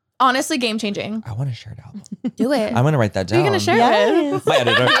 Honestly, game changing. I want to share it out. Do it. I'm gonna write that Who down. are you gonna share it with? Yes. My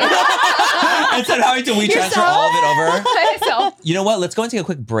editor. Instead of having to transfer all of it over. So, You know what? Let's go and take a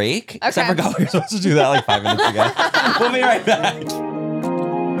quick break. 'Cause I Okay. forgot we were supposed to do that like 5 minutes ago. We'll be right back.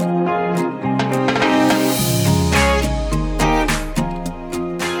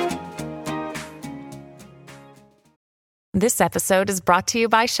 This episode is brought to you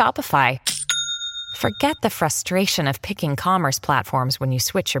by Shopify. Forget the frustration of picking commerce platforms when you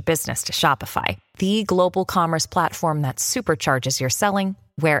switch your business to Shopify, the global commerce platform that supercharges your selling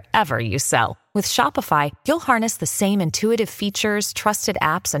wherever you sell. With Shopify, you'll harness the same intuitive features, trusted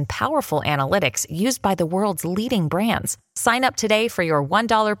apps, and powerful analytics used by the world's leading brands. Sign up today for your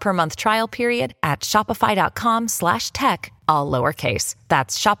 $1 per month trial period at shopify.com/tech, all lowercase.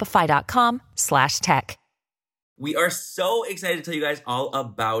 That's shopify.com/tech. We are so excited to tell you guys all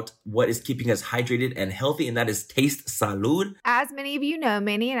about what is keeping us hydrated and healthy, and that is Taste Salud. As many of you know,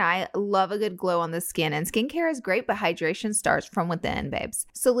 Manny and I love a good glow on the skin, and skincare is great, but hydration starts from within, babes.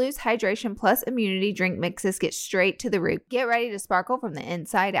 Salud's Hydration Plus Immunity Drink Mixes get straight to the root. Get ready to sparkle from the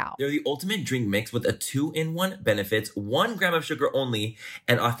inside out. They're the ultimate drink mix with a 2-in-1 benefits, 1 gram of sugar only,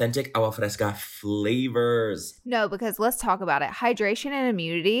 and authentic agua fresca flavors. No, because let's talk about it. Hydration and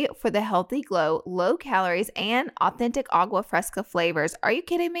immunity for the healthy glow, low calories, and authentic agua fresca flavors. Are you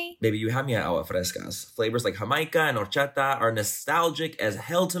kidding me? Baby, you have me at agua frescas. Flavors like Jamaica and horchata are nostalgic as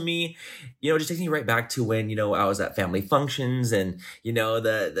hell to me. You know, it just takes me right back to when, I was at family functions and,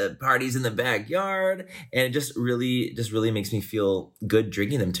 the parties in the backyard. And it just really makes me feel good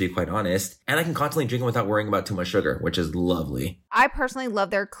drinking them, to be quite honest. And I can constantly drink them without worrying about too much sugar, which is lovely. I personally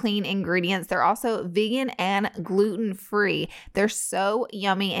love their clean ingredients. They're also vegan and gluten-free. They're so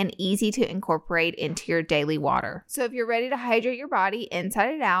yummy and easy to incorporate into your daily water. So if you're ready to hydrate your body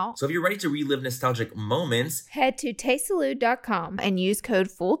inside and out, So if you're ready to relive nostalgic moments, head to tastesalud.com and use code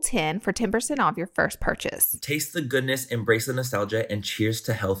FULL10 for 10% off your first purchase. taste the goodness, embrace the nostalgia, and cheers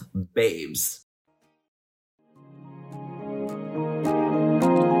to health, babes.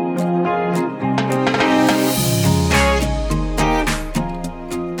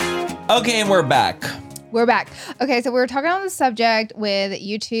 Okay, and we're back. we're back. Okay, so we were talking on the subject with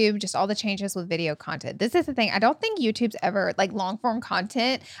YouTube, just all the changes with video content. This is the thing. I don't think YouTube's ever, like long form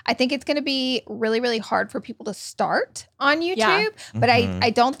content, I think it's going to be really, really hard for people to start on YouTube. Yeah. But I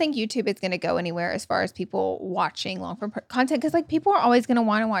don't think YouTube is going to go anywhere as far as people watching long form content. Because like people are always going to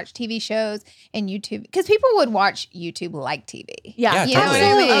want to watch TV shows and YouTube. Because people would watch YouTube like TV. Yeah. You know what I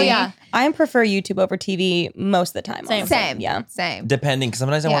Absolutely. mean? Oh, yeah. I prefer YouTube over TV most of the time. Same. honestly. Same. Yeah. Same. Depending, because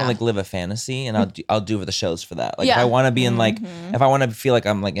sometimes I want Yeah. to like live a fantasy, and I'll do the shows for that. Like if Yeah. I want to be in like, Mhm. if I want to feel like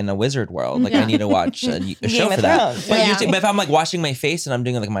I'm like in a wizard world, like I Yeah. need to watch a show of for that. Thrones. But Yeah. YouTube, but if I'm like washing my face and I'm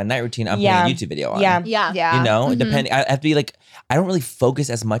doing like my night routine, I'm Yeah. putting a YouTube video on. Yeah. Yeah. Yeah. You know, Mhm. depending, I have to be like, I don't really focus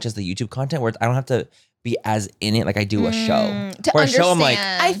as much as the YouTube content where I don't have to be as in it like I do a show. To Or a show, I'm like,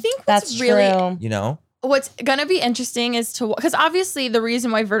 understand. I think That's what's really true. You know, what's gonna be interesting is to because obviously the reason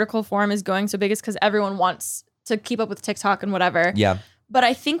why vertical form is going so big is because everyone wants to keep up with TikTok and whatever. yeah, But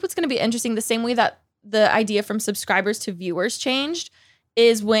I think what's gonna be interesting, the same way that the idea from subscribers to viewers changed,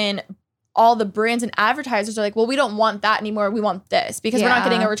 is when all the brands and advertisers are like, well, we don't want that anymore. We want this because we're not Yeah.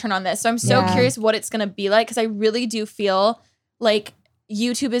 getting a return on this. So I'm so Yeah. curious what it's gonna be like because I really do feel like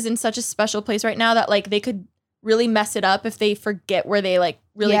YouTube is in such a special place right now that like they could really mess it up if they forget where they like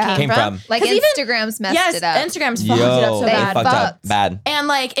really Yeah. came, came from. like 'Cause even- Instagram's messed yes, it up. Instagram's fucked it up Yo, so they They bad. fucked up fucked. bad. And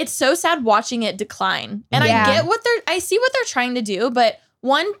like it's so sad watching it decline. And Yeah. I get I see what they're trying to do, but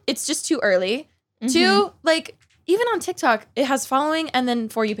one, it's just too early. Mhm. Two, like even on TikTok, it has following and then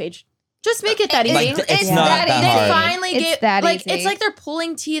For You page. Just make it that easy. Like, it's not that they hard. finally It's get that like easy. it's like they're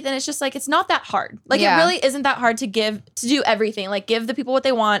pulling teeth and it's just like it's not that hard. Like Yeah. it really isn't that hard to do everything. Like give the people what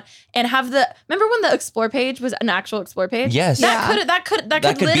they want and have remember when the explore page was an actual explore page? Yes. That Yeah. could That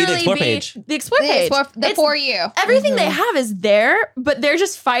could be the literally explore be page. the explore page. The It's- For You. Everything they Mhm. have is there, but they're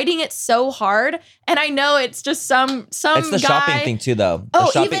just fighting it so hard. And I know it's just some It's the guy. shopping thing too, though. The Oh,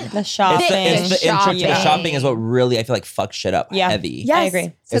 shopping, even- The shopping. it's the intro to the Shopping. shopping is what really I feel like fucks shit up Yeah. heavy. Yes. I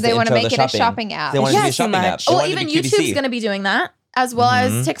agree. So Is they the want to intro make of it the a shopping app. They want to Yeah, be a too shopping app. much. They Oh, want it to even be YouTube's QVC. going to be doing that as well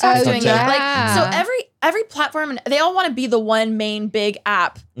Mhm. as TikTok's Oh, doing yeah. that. Like so every platform they all want to be the one main big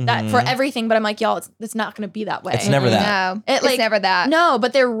app that for Mhm. everything, but I'm like, y'all, it's not going to be that way. It's never that. No, It, it's like, never that. No,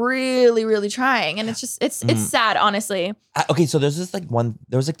 but they're really, really trying, and it's just it's sad, honestly. Okay, so there was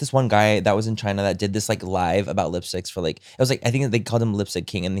this one guy that was in China that did this like live about lipsticks for like, it was like, I think they called him Lipstick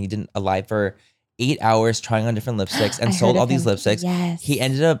King, and he did a live for 8 hours trying on different lipsticks and I sold heard all of these him. lipsticks. Yes. He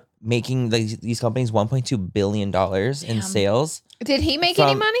ended up making these companies $1.2 billion in sales. Did he make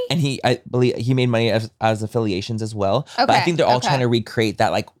any money? And I believe he made money as affiliations as well. But I Okay, think they're all okay. trying to recreate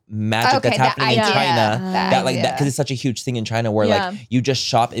that like magic Okay, that's that happening in idea, China. that That like that idea. because it's such a huge thing in China where Yeah. like you just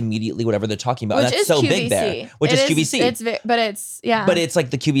shop immediately whatever they're talking about. Which And that's is so QVC. big there. Which It is QVC. But it's But it's like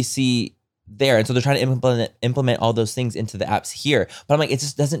the QVC there. And so they're trying to implement all those things into the apps here. But I'm like, it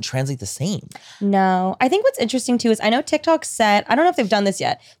just doesn't translate the same. No. I think what's interesting too is I know TikTok said, I don't know if they've done this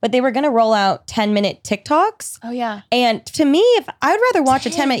yet, but they were going to roll out 10-minute TikToks. Oh yeah. And to me, if I'd rather watch a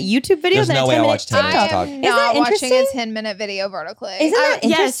 10-minute YouTube video There's than no a way I'll 10-minute watch 10 minute TikTok. TikTok. I'm Isn't that not watching a interesting? 10-minute video vertically. Isn't that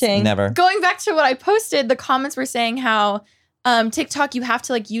yes. interesting? Never. Going back to what I posted, the comments were saying how TikTok you have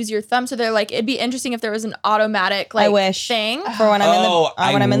to like use your thumb. So they're like, it'd be interesting if there was an automatic like I wish. thing. For when I'm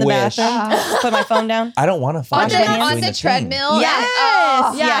I in the wish. bathroom, put my phone down. I don't want to find On the- myself on doing on the thing. treadmill. Yes.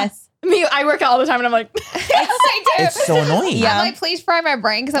 Oh. Yeah. Yes. Me, I work out all the time and I'm like, I do. It's so annoying. Yeah. I'm like, please fry my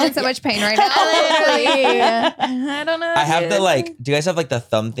brain because I'm in so much pain right now. literally. I don't know. I have the dude. like, do you guys have like the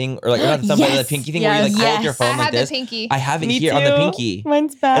thumb thing or like not the thumb, but the Yes. pinky thing where you like Yes. hold your Yes. phone I like have this? the pinky. I have it Me here on the too. pinky.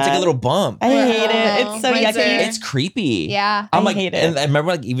 Mine's bad. It's like a little bump. I hate it. It's so Mine's yucky. weird. It's creepy. Yeah. I'm I like, hate it. and I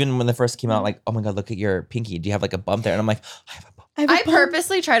remember like even when they first came out, like, oh my God, look at your pinky. Do you have like a bump there? And I'm like, I have a bump. I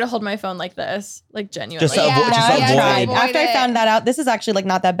purposely try to hold my phone like this, like genuinely. Just to Yeah, avoid, just yeah, to yeah, avoid. tried. After I it. found that out, this is actually like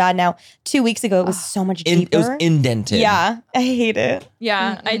not that bad now. 2 weeks ago, it was so much deeper. It was indented. Yeah, I hate it.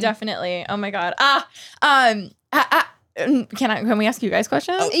 Yeah, I definitely. Oh my god. Can we ask you guys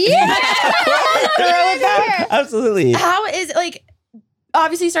questions? Yeah. Absolutely. How is like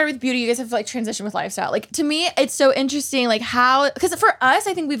obviously you started with beauty, you guys have like transitioned with lifestyle. Like to me, it's so interesting, like how because for us,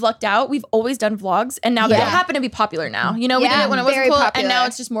 I think we've lucked out. We've always done vlogs and now they Yeah. happen to be popular now. You know, we did Yeah, it when it wasn't very cool popular. and now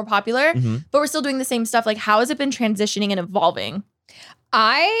it's just more popular. Mhm. But we're still doing the same stuff. Like how has it been transitioning and evolving?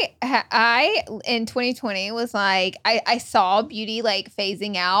 I in 2020 was like I saw beauty like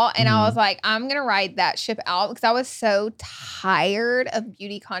phasing out and I was like I'm gonna ride that ship out because I was so tired of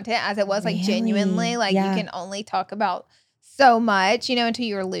beauty content as it was like genuinely Really? like Yeah. you can only talk about so much, you know, until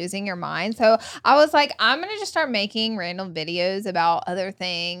you're losing your mind. So I was like, I'm gonna just start making random videos about other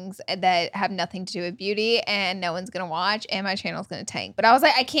things that have nothing to do with beauty, and no one's gonna watch, and my channel's gonna tank. But I was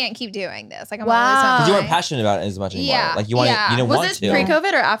like, I can't keep doing this. Like, I'm Wow. always Because you weren't on. passionate about it as much anymore. Yeah, Like you wanted, yeah. you didn't Was want this to.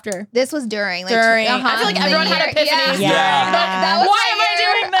 pre-COVID or after? This was during. Like, During. I uh-huh, feel like the everyone had year- epiphanies. Yeah. Yeah. That was Why my am I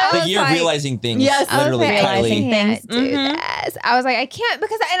year. doing this? I The was year of like- realizing things. Yes, I was literally, I realizing Kylie. things. can't do this. I was like, I can't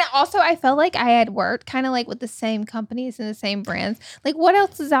because, and also I felt like I had worked kind of like with the same companies and the same brands. Like, what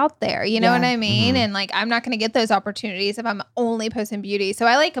else is out there? You know Yeah. what I mean? Mhm. And like, I'm not going to get those opportunities if I'm only posting beauty. So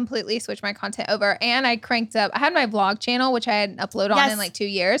I like completely switched my content over, and I cranked up. I had my vlog channel, which I hadn't uploaded on Yes. in like 2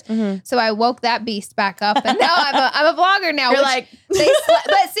 years. Mhm. So I woke that beast back up, and now I'm a vlogger now. You're which like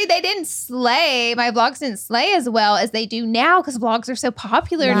but see, they didn't slay. My vlogs didn't slay as well as they do now because vlogs are so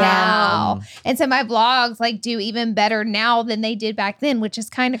popular Wow. now. And so my vlogs like do even better now than they did back then, which is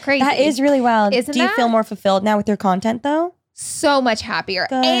kind of crazy. That is really wild. Isn't Do you that? feel more fulfilled now with your content though? so much happier.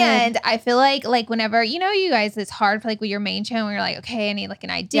 Good. And I feel like whenever, you know, you guys, it's hard for like with your main channel when you're like, okay, I need like an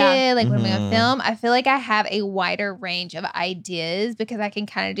idea, Yeah. like when I'm gonna Mhm. film. I feel like I have a wider range of ideas because I can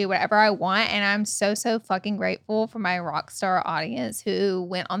kind of do whatever I want. And I'm so fucking grateful for my rock star audience who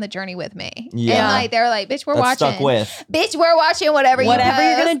went on the journey with me. Yeah. And like they're like, bitch, we're That's watching. stuck with. Bitch, we're watching whatever Whatever you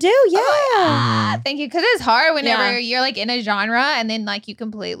you're gonna post. do, yeah. Ah, thank you. Because it's hard whenever Yeah. you're like in a genre and then like you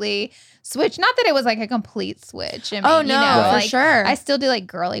completely switch. Not that it was like a complete switch. I mean, oh you no, know, for like, sure. I still do like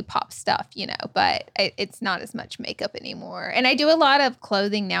girly pop stuff, you know, but it's not as much makeup anymore. And I do a lot of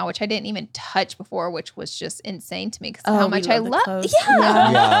clothing now, which I didn't even touch before, which was just insane to me because Oh, how we much love I the love. clothes. Yeah.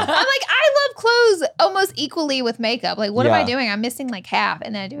 Yeah. I'm like, I love clothes almost equally with makeup. Like, what am I Yeah. doing? I'm missing like half.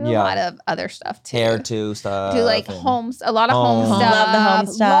 And then I do a Yeah. lot of other stuff too. Hair too stuff. Do like and- homes, a lot of home Home. stuff. Love the home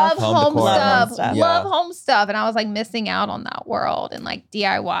stuff. Love Home home decor. stuff. Home stuff. Love Yeah. home stuff. And I was like missing out on that world and like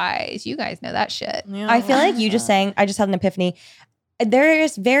DIYs. You guys know that shit. Yeah. I feel like you just saying, I just had an epiphany. There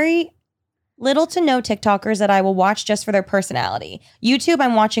is very little to no TikTokers that I will watch just for their personality. YouTube,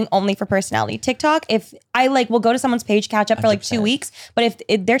 I'm watching only for personality. TikTok, if I like will go to someone's page, catch up for like 2 100%. weeks, but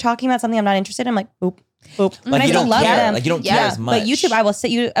if they're talking about something I'm not interested in, I'm like, boop, boop. Like And I you still don't love care. them. Like you don't Yeah. care as much. But YouTube, I will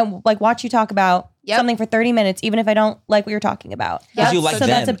sit you and like watch you talk about Yep. something for 30 minutes, even if I don't like what you're talking about. Because you like so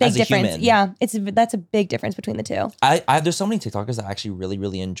that's a them big as a difference. human. Yeah, that's a big difference between the two. I there's so many TikTokers that I actually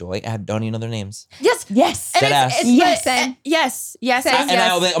really enjoy. I don't even know their names. yes. Yes. And Deadass. it's, Yes. but- yes. Yes. Same. Yes. And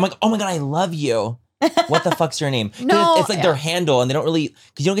yes. I'm like, oh my God, I love you. What the fuck's your name? 'Cause No, it's like their handle, and they don't really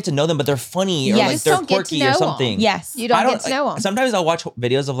because you don't get to know them, but they're funny or Yes. like Just they're don't get to quirky know or 'em. something. Yes. You don't I get to know them. Sometimes I'll watch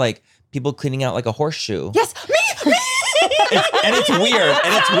videos of like people cleaning out like a horseshoe. Yes. Me. And it's weird.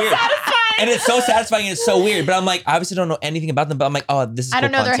 And it's weird. And it's so satisfying and it's so weird. But I'm like, I obviously don't know anything about them. But I'm like, oh, this is I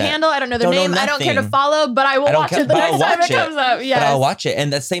don't cool know their content. handle. I don't know their Don't know name. I don't care to nothing. follow, but I will I don't watch care, it the but I'll next time watch it comes up. Yes. But I'll watch it.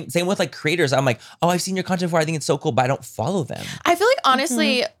 And that's same with like creators. I'm like, oh, I've seen your content before. I think it's so cool, but I don't follow them. I feel like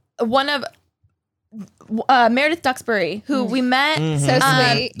honestly, one of Meredith Duxbury, who we met, So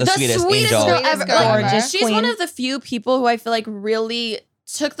sweet. The sweetest angel. girl Sweetest ever. girl Like, ever. she's one of the few people who I feel like really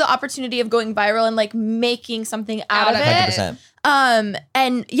took the opportunity of going viral and like making something out of it. 100%.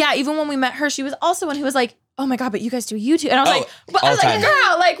 And yeah, even when we met her, she was also one who was like, oh my God, but you guys do YouTube. And I was Oh, like, but all I was the like, time.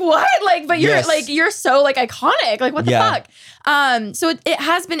 girl, like what? Like, but you're Yes. like, you're so like iconic. Like, what the Yeah. fuck? So it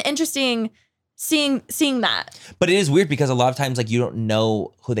has been interesting seeing that. But it is weird because a lot of times, like, you don't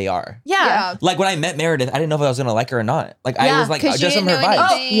know who they are. Yeah. Like when I met Meredith, I didn't know if I was gonna like her or not. Like I Yeah, was like, 'cause you just from didn't her know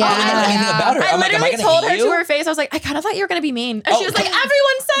vibes. anything. Yeah. I didn't know anything about her. I I'm like, am I literally gonna told hate her you? to her face, I was like, I kind of thought you were gonna be mean. And Oh. she was like,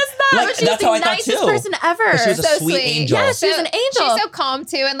 everyone says that, Like, but she's that's the how I thought nicest too. person ever. But she was a So sweet sweet. angel. Yes, she's an angel. She's so calm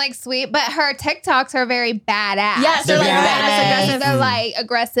too and like sweet, but her TikToks are very badass. Yes, they're like badass aggressive. aggressive. They're like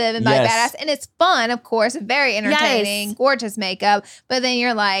aggressive and like Yes. badass, and it's fun, of course, very entertaining, Yes. gorgeous makeup. But then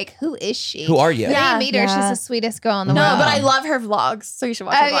you're like, who is she? Who are you? When Yeah. you meet her, Yeah. she's the sweetest girl in the No, world. but I love her vlogs, so you should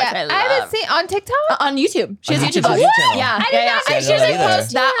watch her vlogs. yeah. I haven't seen on TikTok. On YouTube. She has On YouTube YouTube, vlogs. she has a channel. Yeah, I did yeah, not yeah. see She doesn't that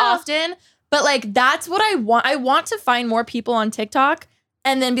post that often, but like that's what I want. I want to find more people on TikTok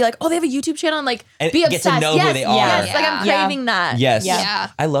and then be like, oh, they have a YouTube channel, and like And be get obsessed. to know who Yes, they are. Yes, like I'm Yeah. craving that. Yes. Yeah.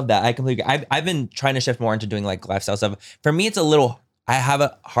 I love that. I completely agree. I've been trying to shift more into doing like lifestyle stuff. For me, it's I have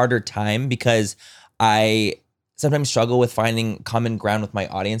a harder time because I sometimes struggle with finding common ground with my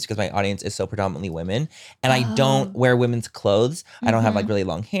audience because my audience is so predominantly women. And I don't wear women's clothes. I don't have like really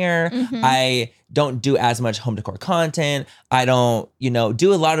long hair. I don't do as much home decor content. I don't,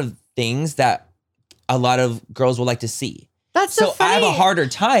 do a lot of things that a lot of girls would like to see. That's so So I funny. have a harder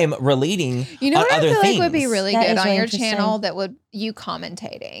time relating You know on what I other feel things. like would be really That good is on really your interesting. channel that would you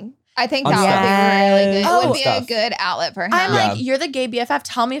commentating. I think On that stuff. would be really good. It Oh. would be a Stuff. good outlet for him. I'm Yeah. like, you're the gay BFF.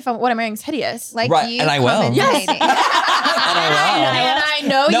 Tell me if what I'm wearing is hideous. like Right, you and I will. commentating. Yes. And I will. And I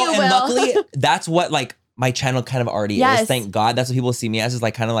know No, you and will. luckily, that's what like my channel kind of already Yes. is. Thank God. That's what people see me as, is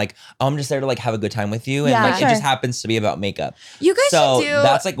like kind of like, oh, I'm just there to like have a good time with you. And Yeah. like Sure. it just happens to be about makeup. You guys So should do.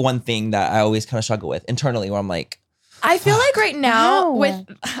 that's like one thing that I always kind of struggle with internally where I'm like, I feel like right now Wow. with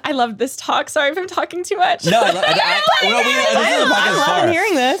I love this talk. Sorry if I'm talking too much. no, this is the podcast I'm for.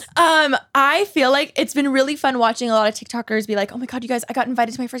 hearing this. I feel like it's been really fun watching a lot of TikTokers be like, oh my God, you guys, I got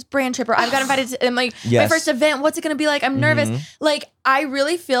invited to my first brand trip, or I got invited to my Yes. first event. What's it gonna be like? I'm nervous. Mhm. Like, I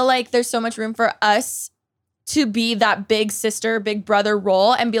really feel like there's so much room for us to be that big sister, big brother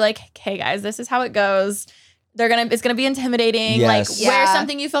role and be like, hey guys, this is how it goes. It's gonna be intimidating. Yes. Like, wear Yeah.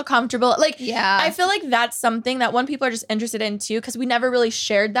 something you feel comfortable. Like, Yeah. I feel like that's something that people are just interested in too, because we never really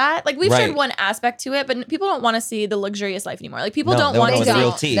shared that. Like, we've Right. shared one aspect to it, but people don't want to see the luxurious life anymore. Like, people No, don't they want wanna to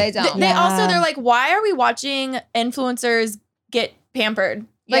know the see. real tea. They don't. They Yeah. also, they're like, why are we watching influencers get pampered?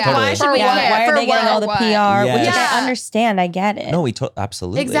 Like, Yeah. why Totally. should we For care? what? Why are For they getting what? all the what? PR? Which Yes. Yeah. I understand. I get it. No,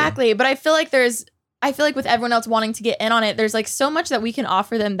 absolutely. Exactly. But I feel like with everyone else wanting to get in on it, there's like so much that we can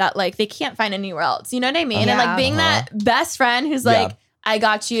offer them that like they can't find anywhere else. You know what I mean? And like being that best friend who's Yeah. like, I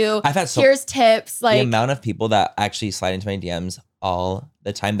got you. I've had Here's tips. the Like, amount of people that actually slide into my DMs all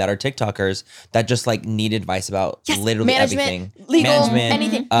the time that are TikTokers that just like need advice about yes, literally management, everything. legal, Management,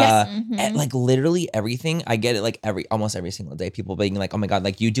 anything. Uh, Yes. and, like literally everything. I get it like almost every single day. People being like, oh my God,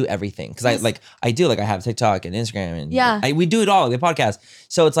 like you do everything. Because I do, like I have TikTok and Instagram and Yeah. we do it all, the podcast.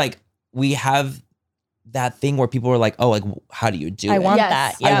 So it's like we have that thing where people are like, oh, like how do you do I it? want Yes.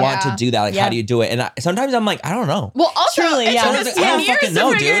 that. I Yeah. want to do that. Like, Yeah. how do you do it? And sometimes I'm like, I don't know. Well, also, Truly, it yeah. took Sometimes us like, I 10 don't years fucking to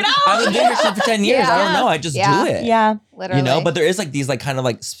know, figure dude. it out. I've been doing this shit for 10 years. I don't Yeah. know. I just Yeah. do it. Yeah. Literally. But there is like these like kind of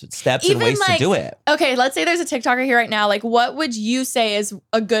like steps Even, and ways like, to do it. Okay, let's say there's a TikToker here right now. Like, what would you say is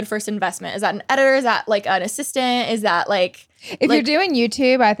a good first investment? Is that an editor? Is that like an assistant? Is that like if you're doing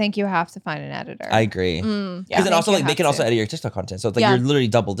YouTube, I think you have to find an editor. I agree. mm. Because then I also think like you they have can also to. edit your TikTok content. So it's like Yeah. you're literally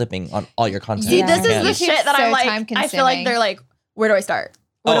double dipping on all your content. See, Yeah. this is Yeah. the It's shit that so I'm like, time I feel like consuming. they're like, where do I start?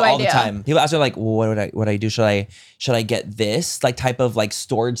 What do I all do? the time. People ask me like, well, what do I do? Should I get this like type of like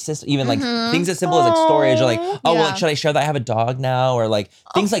storage system? Even like things as simple as like storage or like, oh well, Yeah. like, should I share that I have a dog now? Or like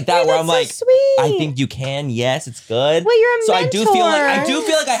things like that Hey, where that's I'm so like, sweet. I think you can. Yes, it's good. Well, you're a so I do feel like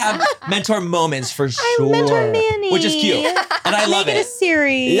mentor. I have mentor moments for sure. mentor Manny. Which is cute. And I love Make it a it.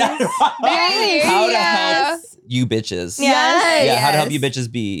 series. Yeah. There How you to help go. you bitches. Yes. Yeah, how to help you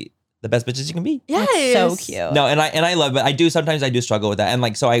bitches be the best bitches you can be. Yes. That's so cute. No, and I love it. Sometimes I do struggle with that. And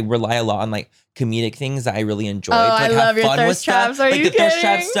like so I rely a lot on like comedic things that I really enjoy Oh, to like I have love your fun with thirst traps. stuff. Are like you the thirst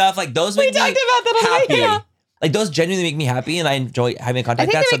trap kidding? stuff. Like those make me talked about that on happy. the way. Like those genuinely make me happy and I enjoy having I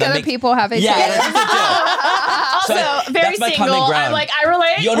contact think that. they make other people happy Yeah, too. I think so too. Also, So very that's my common single. ground. I'm like, I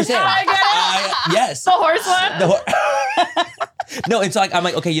relate. You understand? I get Yes. The horse one? No, it's like, I'm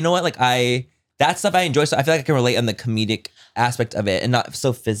like, okay, you know what? Like that stuff I enjoy. So I feel like I can relate on the comedic aspect of it and not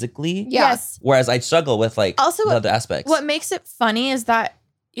so physically. Yeah. Yes. Whereas I struggle with like Also, the other aspects. What makes it funny is that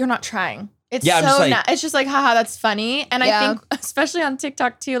you're not trying. It's Yeah, I'm so just like- it's just like, haha, that's funny. And Yeah. I think, especially on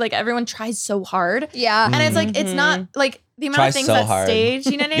TikTok too, like everyone tries so hard. Yeah. And it's like, it's not like the amount Try of things so that's hard. staged.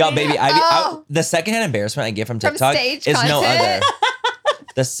 You know what I Yo, mean? baby, Oh. the secondhand embarrassment I get from From TikTok stage is no content. other.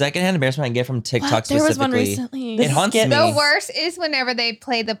 The secondhand embarrassment I get from TikTok What? There was one specifically. recently. It haunts skit- me. The worst is whenever they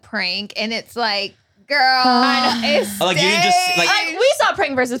play the prank and it's like, girl, it's Like, you didn't just, like- Like, we saw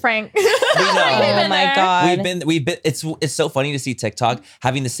prank versus prank. We know. Oh my God. We've been. It's so funny to see TikTok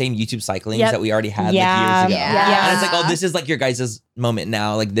having the same YouTube cyclings Yep. that we already had Yeah. like years ago. Yeah. And it's like, oh, this is like your guys' moment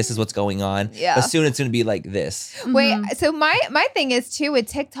now. Like this is what's going on. Yeah. But soon it's gonna be like this. Wait, so my thing is too with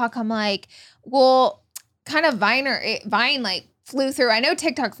TikTok, I'm like, well, kind of Vine like flew through. I know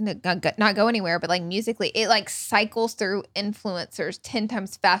TikTok's not go anywhere, but like musically, it like cycles through influencers 10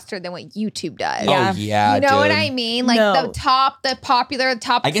 times faster than what YouTube does. Yeah. Oh yeah. You know what dude. I mean? Like No. the popular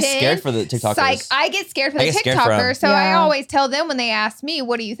top 10. I get scared for the TikTokers. I get scared for I the get scared for 'em. TikTokers. So I Yeah. always tell them when they ask me,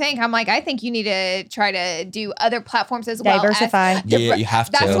 what do you think? I'm like, I think you need to try to do other platforms as well. Diversify. Yeah, you have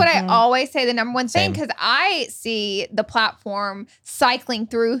to. That's what I always say, the number one thing, Same. because I see the platform cycling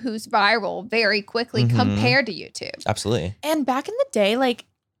through who's viral very quickly Mhm. compared to YouTube. Absolutely. And back in the day, like,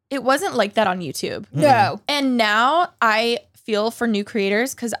 it wasn't like that on YouTube. No. And now I feel for new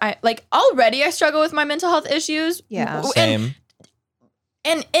creators because I like already I struggle with my mental health issues. Yeah. And, Same.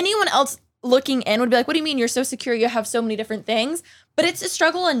 and anyone else looking in would be like, what do you mean you're so secure? You have so many different things. But it's a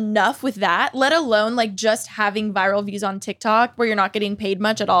struggle enough with that, let alone like just having viral views on TikTok where you're not getting paid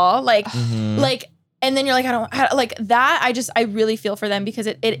much at all. Like, Mhm. like, and then you're like, like that. I really feel for them because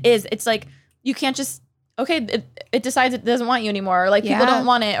it's like, you can't just, okay, it decides it doesn't want you anymore. Or like people Yeah. don't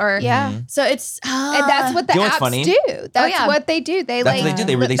want it. Or Yeah. Mhm. so it's, And that's what the You know what's apps funny? do. That's yeah. what they do. They That's like what they do.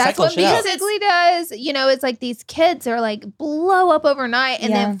 They really that's cycle what shit out. Musical.ly does. You know, it's like these kids are like blow up overnight and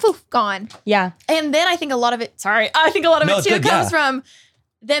Yeah. then poof, gone. Yeah. And then I think a lot of it, I think a lot of No, it it's too good, comes yeah. from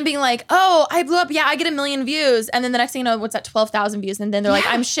them being like, oh, I blew up. Yeah, I get 1 million views. And then the next thing you know, what's that, 12,000 views? And then they're like,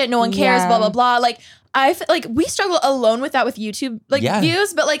 I'm shit. No one cares, Yeah. blah, blah, blah. Like, I feel like we struggle alone with that with YouTube like Yeah,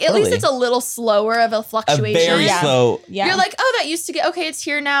 views, but like at least totally. it's a little slower of a A fluctuation. very Yeah. slow. Yeah. You're like, oh, that used to get, okay, it's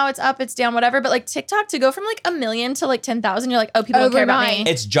here now, it's up, it's down, whatever. But like TikTok to go from like 1 million to like 10,000, you're like, oh, people don't care about Overnight. me.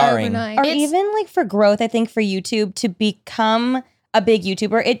 It's jarring. Overnight. or It's- even like for growth, I think for YouTube to become a big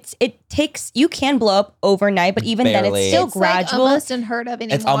YouTuber, it takes, you can blow up overnight, but even then Barely. it's still It's like gradual. almost unheard of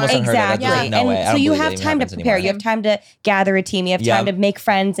anymore. It's almost unheard of. Exactly. Like, there's no way. I And don't so you believe have it even time to happens prepare. anymore. You have time to gather a team. You have time Yeah. to make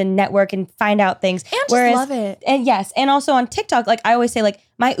friends and network and find out things. And just love it. And yes, and also on TikTok, like I always say, like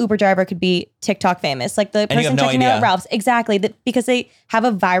my Uber driver could be TikTok famous. Like the you person have no checking me out idea. at Ralph's. Exactly. Because they have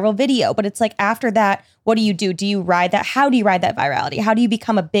a viral video. But it's like after that, what do you do? Do you ride that? How do you ride that virality? How do you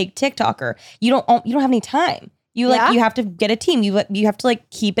become a big TikToker? You don't have any time. You Yeah. you have to get a team. You have to like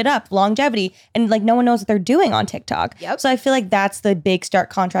keep it up, longevity, and like no one knows what they're doing on TikTok. Yep. So I feel like that's the big stark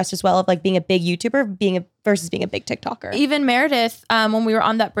contrast as well of like being a big YouTuber versus being a big TikToker. Even Meredith, when we were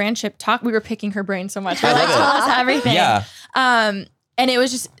on that brand ship talk, we were picking her brain so much. We're I like, love tell it. us everything. Yeah. And it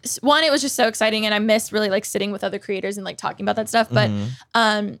was just it was just so exciting, and I miss really like sitting with other creators and like talking about that stuff. But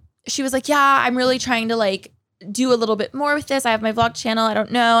Mhm. she was like, yeah, I'm really trying to like do a little bit more with this. I have my vlog channel. I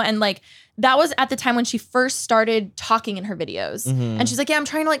don't know. And like that was at the time when she first started talking in her videos. Mhm. And she's like, yeah, I'm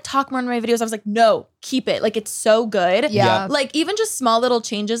trying to like talk more in my videos. I was like, no, keep it. Like it's so good. Yeah. Like even just small little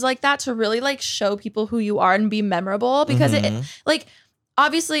changes like that to really like show people who you are and be memorable because it Mhm. like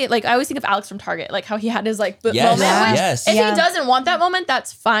obviously like I always think of Alex from Target, like how he had his like Yes. moment. Which Yes. if Yeah. he doesn't want that moment,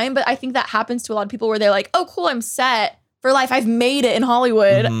 that's fine. But I think that happens to a lot of people where they're like, oh cool, I'm set for life. I've made it in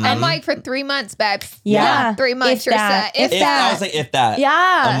Hollywood. Mhm. I'm like for 3 months, babes. Yeah. 3 months, If you're that. set. If If that. I was like, if that.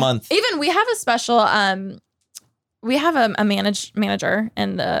 Yeah. A month. Even we have a special we have a manager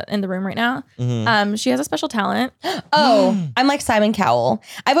in the room right now. Mhm. She has a special talent. Oh, I'm like Simon Cowell.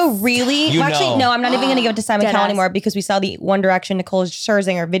 I have a really You actually know. no, I'm not even gonna give it to Simon Deadass. Cowell anymore because we saw the One Direction Nicole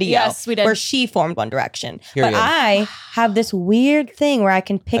Scherzinger video. Yes, we did. Where she formed One Direction. Period. But I have this weird thing where I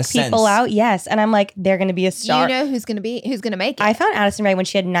can pick A people sense. out. Yes. And I'm like, they're gonna be a star. You know who's gonna make it. I found Addison Rae when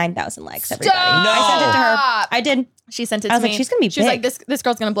she had 9,000 likes, everybody. Stop. No. I sent it to her. Stop. I did. She sent it I to was me. like, she's gonna be She was like, big. this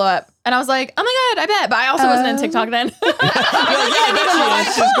girl's gonna blow up. And I was like, oh my God, I bet. But I also wasn't in TikTok then. You're like, yeah, I bet she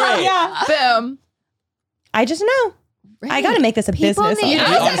is. She's great. Yeah. Boom. I just know. I got to make this a People business. need- You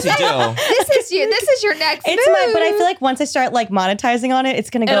honestly do. This is your next It's move. but I feel like once I start like monetizing on it, it's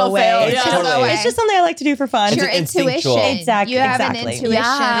gonna go It'll away. fail, It's, yeah. just, It'll go away. it's just something I like to do for fun. It's your an instinctual. intuition. Exactly, You have exactly. an intuition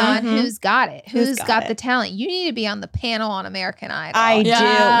Yeah. on who's got it, who's got got it. the talent. You need to be on the panel on American Idol. I do.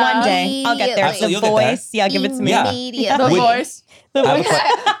 Yeah. One day I'll get there. Absolutely, The you'll get there. voice. Yeah, give it to me. Yeah. The Would- voice. The I have a voice.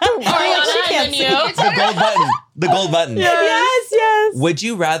 que- Ariana She can't and sing. you. the gold button. The gold button. Yes. Would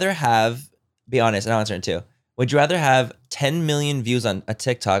you rather have, be honest, and I'll answer it too. Would you rather have 10 million views on a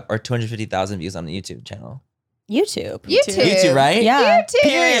TikTok or 250,000 views on a YouTube channel? YouTube. YouTube, right? Yeah.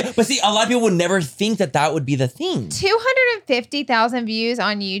 Period. But see, a lot of people would never think that would be the thing. 250,000 views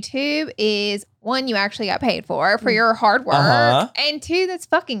on YouTube is one you actually got paid for your hard work, Uh-huh. and two, that's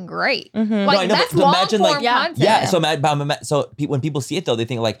fucking great. Mhm. Like No, I know, that's but long imagine, form like- content. Yeah. So when people see it though, they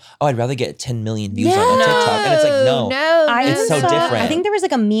think like, oh, I'd rather get 10 million views on a TikTok, and it's like, no. I It's even so saw- different. I think there was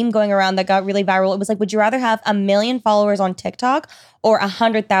like a meme going around that got really viral. It was like, would you rather have 1 million followers on TikTok or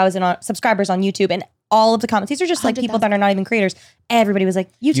 100,000 subscribers on YouTube? And all of the comments, these are just like people that are not even creators. Everybody was like,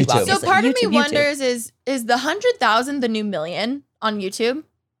 YouTube. YouTube. So obviously. part of YouTube, me YouTube. wonders is the 100,000 the new million on YouTube?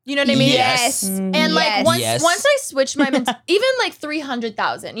 You know what I mean? Yes. Mm. And like Yes. once I switch my even like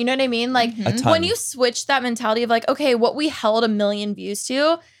 300,000, you know what I mean? Like A ton. when you switch that mentality of like, okay, what we held 1 million views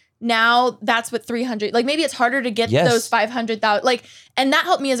to, now that's what 300, like maybe it's harder to get Yes. those 500,000, like, and that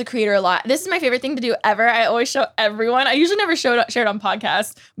helped me as a creator a lot. This is my favorite thing to do ever. I always show everyone. I usually never share it on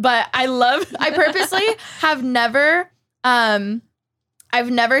podcasts, but I purposely have never, I've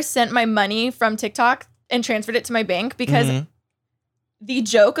never sent my money from TikTok and transferred it to my bank because Mhm. the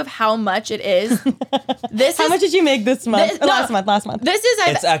joke of how much it is. How much did you make this month? This- Or no. last month. This is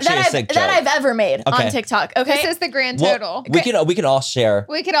It's actually a sick that joke. I've ever made Okay. on TikTok. Okay, This is the grand Well, total. we could all share.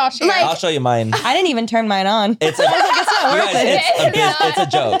 We could all share. Like- I'll show you mine. I didn't even turn mine on. It's a, it's not you worth guys, it. it's a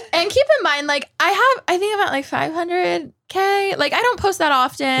joke. and keep in mind, like I think about like 500K. Like I don't post that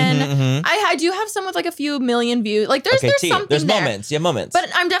often. Mhm, mhm. I do have some with like a few million views. Like there's Okay, T, something there's there. moments. Yeah, moments. But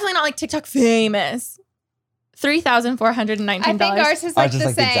I'm definitely not like TikTok famous. $3,419. I think ours is like Ours is the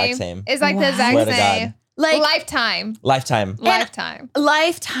like the same. exact same. It's like the Wow. exact Swear to same. God. like Lifetime. Lifetime. Lifetime.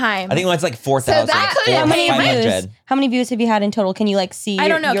 lifetime. I think mine's like 4,000. So that could How many pay my- views? How many views have you had in total? Can you like see I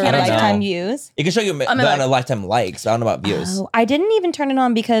don't know. your Can I lifetime know? views? It can show you the I'm amount like- of lifetime likes. But I don't know about views. Oh, I didn't even turn it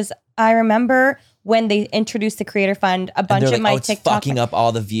on because I remember when they introduced the Creator Fund, a And bunch they're of like, my oh, it's TikTok fucking up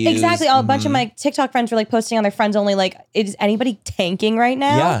all the views. Exactly. A bunch of Mhm. my TikTok friends were like posting on their friends only, like, is anybody tanking right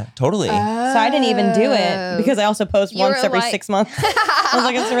now? Yeah, totally. So I didn't even do it because I also post You once were every like- 6 months. I was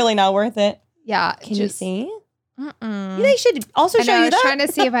like, it's really not worth it. Yeah. Can you see? Mm-mm. They should also I know, show I you was that. trying to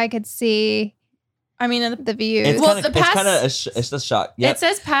see if I could see I mean, the views. It's Well, kind of the past- it's a shock. Yep. it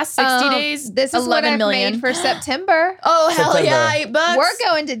says past 60 Um, days. This is what 11 I've million. made for September. Oh hell September. yeah! $8. We're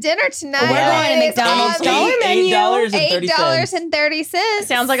going to dinner tonight. We're going to It is McDonald's on dollar menu. $8.30.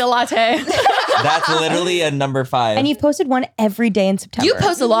 Sounds like a latte. That's literally a number 5. And you posted one every day in September. You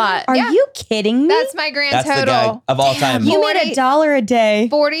post a lot. Are Yeah. you kidding me? That's my grand That's the gag total. of all time. you made $1 a day.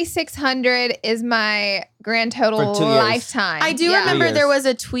 4,600 is my grand total For 2 years. lifetime. I do Yeah. remember years. there was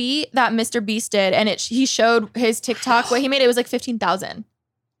a tweet that Mr. Beast did, and he showed his TikTok what he made. It was like 15,000.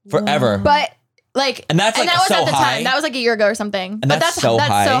 Forever. But Like, And that's, like, that was so at the high. time. That was like a year ago or something. And but that's that's so so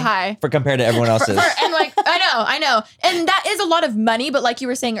high. high. for compared to everyone else's. And like I know, and that is a lot of money. But like you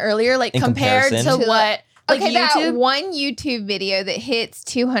were saying earlier, like In compared comparison. to what like okay, that YouTube. one YouTube video that hits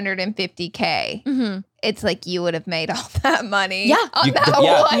 250K, Mhm. it's like you would have made all that money. Yeah. on You, that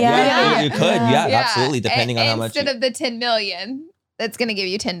yeah, one. Yeah. you could. Yeah, absolutely. Depending on how much. Instead of the 10 million, that's going to give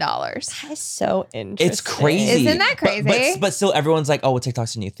you $10. That is so interesting. It's crazy. Isn't that crazy? But still, everyone's like, "Oh, well,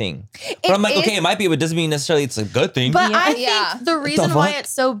 TikTok's a new thing." But It I'm like, is- okay, it might be, but it doesn't mean necessarily it's a good thing. But I Yeah. think the reason why fuck? it's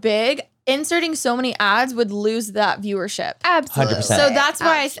so big, inserting so many ads would lose that viewership. Absolutely. 100%. So that's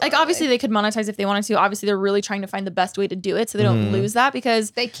why, like, Absolutely. obviously they could monetize if they wanted to. Obviously, they're really trying to find the best way to do it so they don't Mhm. lose that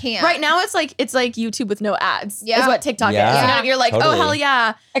because they can't. right now it's like YouTube with no ads. Yeah. Is what TikTok Yeah. is. You know, Yeah. you're like, Totally. oh hell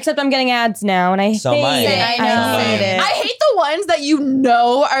yeah. Except I'm getting ads now, and I So am I. hate it. Same. I hate Same. it. I hate the ones that you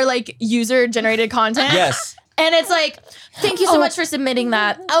know are like user generated content. yes, And it's like, thank you so much for submitting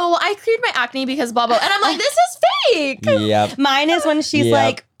that. Oh, well, I cleared my acne because blah blah. And I'm like, this is fake. yep. Mine is when she's Yep.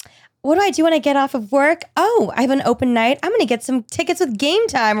 like, what do I do when I get off of work? Oh, I have an open night. I'm going to get some tickets with Game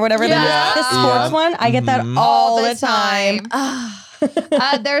Time or whatever. Yeah. The sports Yeah. one. I get that Mhm. all the time.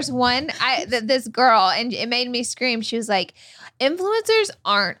 There's one, this girl, and it made me scream. She was like, influencers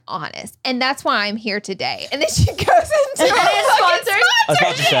aren't honest. And that's why I'm here today. And then she goes into And it's sponsored. A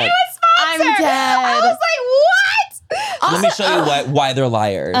sponsorship. I'm I dead. was like, what? Let me show you why they're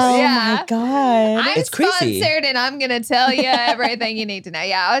liars. Oh Yeah. my God. I'm It's crazy. sponsored and I'm going to tell you everything you need to know.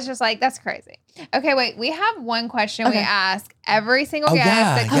 Yeah, I was just like, that's crazy. Okay, wait. We have one question we Okay. ask every single Oh, guest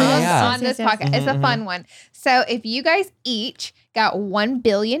yeah, that yeah, comes yeah. on this Yes, yes, podcast. It's a Mhm, fun one. So if you guys each got $1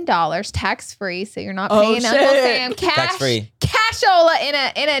 billion tax free, so you're not Oh, paying Uncle shit. Sam Tax-free. cashola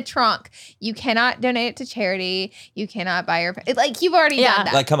in a trunk. You cannot donate it to charity. You cannot buy your like you've already Yeah. done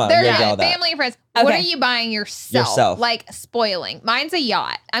that. Like, come on, They're you already did all that. family and friends. What Okay. are you buying yourself? Yourself. Like spoiling. Mine's a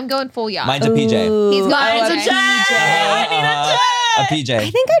yacht. I'm going full yacht. Mine's a PJ. Ooh, He's got Mine's a okay. jet. I need a jet. A PJ. I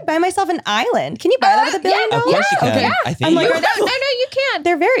think I'd buy myself an island. Can you buy that with $1 billion? Of course you can. Okay. I think I'm like, you- are No, you can.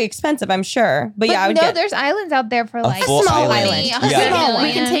 They're very expensive, I'm sure. But yeah, I would no, get there's islands out there for like full small island. island. Yeah. A small We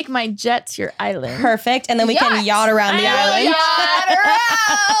one. can take my jet to your island. perfect. And then we can Yacht. yacht around the island.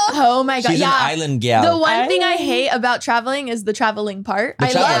 Oh my god! She's yeah. an island gal. The one thing I hate about traveling is the traveling part. The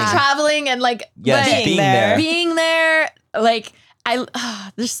I traveling. love traveling and like Yes, but being there. there. being there. Like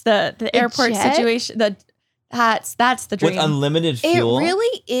just the airport jet? situation. That's the dream. With unlimited It fuel.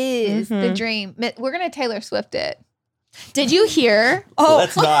 really is the Mhm. dream. We're gonna Taylor Swift it. Did you hear?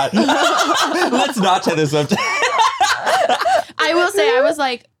 Let's not. Let's not tell this up. I will say I was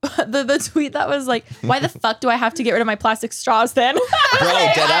like the tweet that was like, why the fuck do I have to get rid of my plastic straws then? Bro,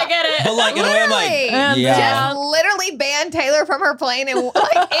 dead I up. get it. But like in a way, I'm like, Literally. yeah. Just literally ban Taylor from her plane and like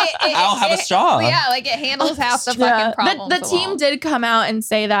it I'll have a straw. Yeah, like it handles half the Yeah. fucking problems. The team along. did come out and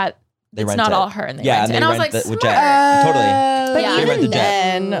say that They it's rent not it. all her and they Yeah, rent it. and And they I was rent like, the- with smart. jet. Totally. But Yeah. They rent the even jet.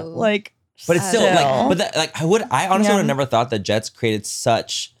 then, like, But it's still like, Still. but that, like I honestly Yeah. would have never thought that jets created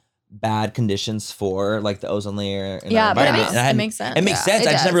such bad conditions for like the ozone layer. And Yeah, our but it environment. makes- And I hadn't- it makes sense. It makes Yeah, sense. it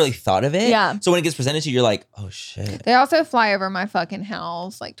I just never does. really thought of it. Yeah. So when it gets presented to you, you're like, oh shit. They also fly over my fucking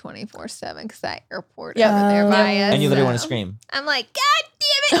house like 24/7 because that airport Yeah. over there by us. And you literally want to so scream. I'm like, God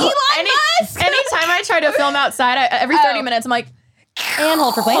damn it, Elon Musk! Anytime I try to film outside, every 30 minutes, I'm like, and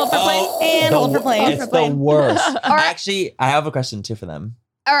hold for plane. Hold for plane. And the hold for wor- plane. It's the worst. Actually, I have a question too for them.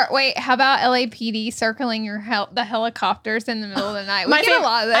 Or wait, how about LAPD circling your the helicopters in the middle of the night? We get a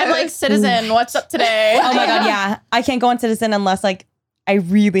lot of those. I'm like, Citizen, what's up today? Oh my God, yeah. I can't go on Citizen unless like I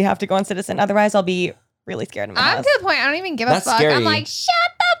really have to go on Citizen. Otherwise, I'll be really scared in my I'm house. to the point I don't even give That's a fuck. scary. I'm like, shut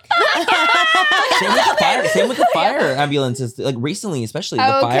the fuck up. Same with the fire ambulances. Like recently, especially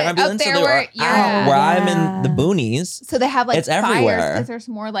the Okay, fire up ambulance. there so where you're at. where I'm in the boonies. So they have like It's fires everywhere. because there's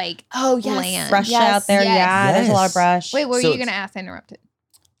more like Oh, yes. land. Brush Yes, out there. yes, Yeah, there's a lot of yes. brush. Wait, what were So you it's- gonna ask? I interrupted.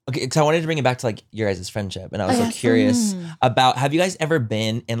 Okay, because I wanted to bring it back to like your guys' friendship, and I was Oh, so yes. curious about. Have you guys ever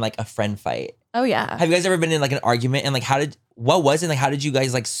been in like a friend fight? Oh, yeah. Have you guys ever been in like an argument, and like what was it? Like how did you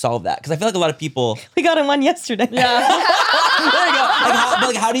guys like solve that? Because I feel like a lot of people. We got in one yesterday. Yeah. There you go.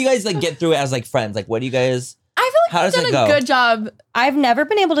 But how do you guys like get through it as like friends? Like what do you guys? I feel like How you've does done it a go? good job. I've never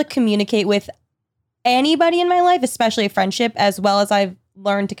been able to communicate with anybody in my life, especially a friendship, as well as I've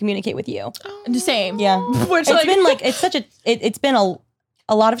learned to communicate with you. Same. Yeah. Which It's been like it's such a it's been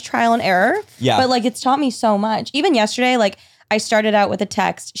a lot of trial and error. Yeah. But like it's taught me so much. Even yesterday, like I started out with a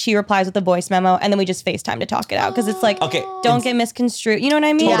text, she replies with a voice memo, and then we just FaceTime to talk it out. Cause it's like Okay. don't get misconstrued. You know what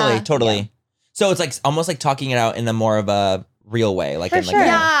I mean? Totally, Yeah. totally. So it's like almost like talking it out in a more of a real way, like For in like sure. a,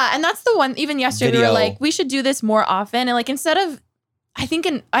 Yeah, and that's the one. Even yesterday, we Video. were like, we should do this more often. And like, instead of, I think,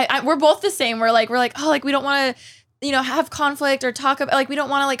 we're both the same. We're like, oh, like we don't want to, have conflict or talk about, like we don't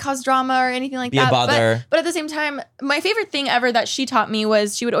want to like cause drama or anything like Be a that. bother. But at the same time, my favorite thing ever that she taught me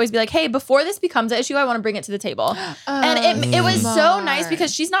was she would always be like, hey, before this becomes an issue, I want to bring it to the table. And it was so nice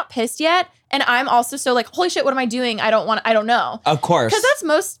because she's not pissed yet, and I'm also so like, holy shit, what am I doing? I don't know. Of course. Because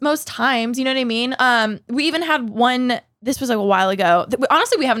that's most times, you know what I mean? We even had one. This was like a while ago.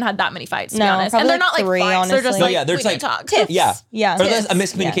 Honestly, we haven't had that many fights, to be No, honest. probably And they're like not like 3, fights. They're just honestly. No, like, yeah, they're we just need to like- talk. Tips. Yeah. Yeah. Or there's a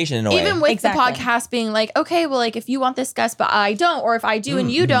Tips. miscommunication in a way. Even with Exactly. the podcast being like, okay, well, like if you want this guest, but I don't, or if I do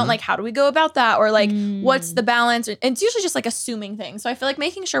and you don't, like, how do we go about that? Or like, what's the balance? And it's usually just like assuming things. So I feel like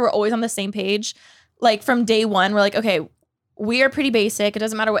making sure we're always on the same page, like from day one, we're like, okay, we are pretty basic. It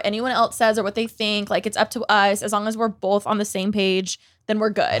doesn't matter what anyone else says or what they think. Like it's up to us. As long as we're both on the same page, then we're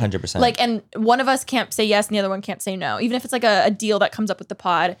good. 100%. Like, and one of us can't say yes and the other one can't say no. Even if it's like a deal that comes up with the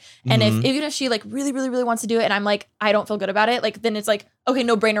pod. And Mm-hmm. if even if she like really, really, really wants to do it and I'm like, I don't feel good about it, like then it's like, okay,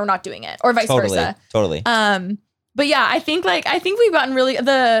 no brainer, we're not doing it. Or vice Totally. versa. Totally. But yeah, I think we've gotten really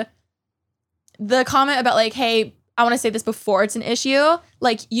the comment about like, hey, I want to say this before it's an issue.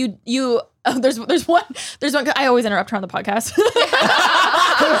 Like you there's one I always interrupt her on the podcast.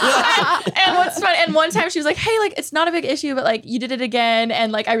 and what's fun, and one time she was like, hey, like it's not a big issue, but like you did it again,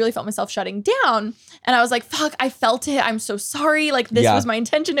 and like I really felt myself shutting down. And I was like, fuck, I felt it. I'm so sorry. Like this Yeah. was my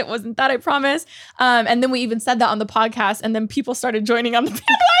intention. It wasn't that, I promise. And then we even said that on the podcast, and then people started joining on the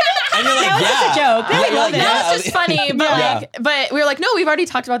And you're like, That was yeah. just a joke. Yeah, I you're love like, it. yeah. That was just funny, but Yeah. but we were like, no, we've already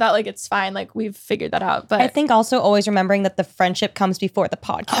talked about that. Like, it's fine. Like, we've figured that out. But I think also always remembering that the friendship comes before the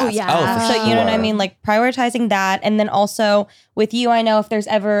podcast. Oh, yeah. Oh, for So you know what I sure. mean? Like prioritizing that. And then also with you, I know if there's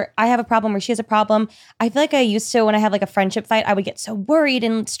ever, I have a problem or she has a problem, I feel like I used to, when I have like a friendship fight, I would get so worried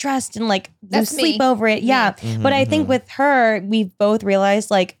and stressed and like lose That's me. sleep over it. Yeah. Mhm, But I think with her, we've both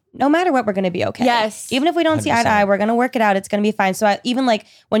realized like, no matter what, we're going to be okay. Yes. Even if we don't see eye to 100%. eye, we're going to work it out. It's going to be fine. So even like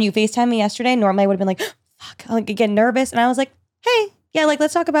when you FaceTime me yesterday, normally I would have been like, fuck, I like get nervous. And I was like, hey, yeah, like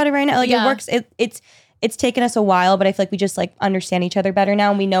let's talk about it right now. Like Yeah. it works. It's taken us a while, but I feel like we just like understand each other better now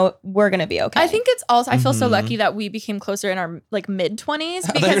and we know we're going to be okay. I think it's also, I feel so Mhm. lucky that we became closer in our like mid 20s I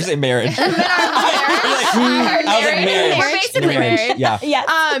thought you were because saying marriage. I was like, marriage. We're basically married. Yeah.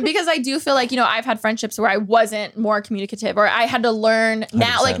 yeah. Because I do feel like, you know, I've had friendships where I wasn't more communicative or I had to learn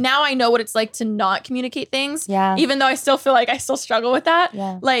now. 100%. Like now I know what it's like to not communicate things. Yeah. Even though I still feel like I still struggle with that.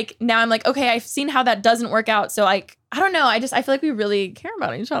 Yeah. Like now I'm like, okay, I've seen how that doesn't work out. So like, I don't know. I feel like we really care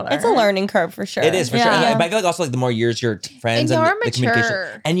about each other. It's a learning curve for sure. It is for Yeah. sure. Yeah. But I feel like also like the more years you're friends And and, you're the communication,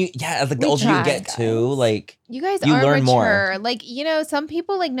 mature. and like the We older you try, get too, guys. like You guys You are learn more. mature. Like, you know, some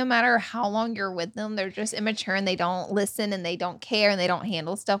people, like, no matter how long you're with them, they're just immature and they don't listen and they don't care and they don't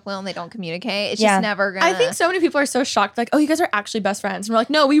handle stuff well and they don't communicate. It's Yeah. just never gonna. I think so many people are so shocked, like, oh, you guys are actually best friends. And we're like,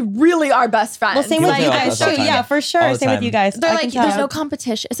 no, we really are best friends. Well, same People with say you all guys the too. time. Yeah, for All sure. the Same with time. you guys. They're I like, can tell. there's no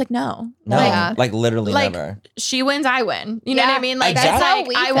competition. It's like, no. no, Yeah. like literally Like, never. she wins, I win. You know Yeah. what I mean? Like, Exactly. that's That's like, how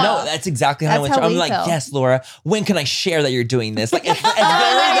we I feel. win. No, that's exactly how I That's went. how I'm we like, felt. yes, Laura. When can I share that you're doing this? Like, it's very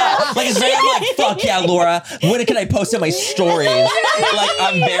that. Like, it's very I'm like, fuck yeah, Laura. When can I post in my stories? Like,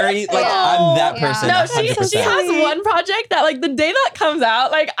 I'm very like, I'm that Yeah. person. No, she 100%. has one project that like the day that comes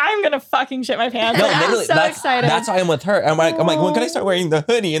out, like I'm gonna fucking shit my pants. No, Like, I'm literally, so that's, excited. That's how I am with her. I'm like, when can I start wearing the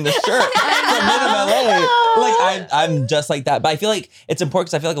hoodie and the shirt? I'm in LA. Like, I'm just like that. But I feel like it's important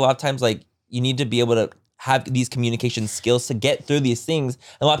because I feel like a lot of times, like, you need to be able to have these communication skills to get through these things.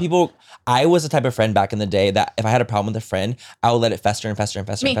 And a lot of people, I was the type of friend back in the day that if I had a problem with a friend, I would let it fester and fester and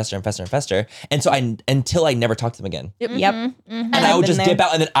fester and Me. fester and fester and fester. And so until I never talked to them again. Yep. And I I've would been just there. dip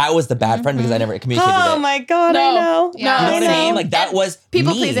out, and then I was the bad friend because I never communicated Oh it. my God, No. I know. Yeah. You know what I mean? know. Like that And was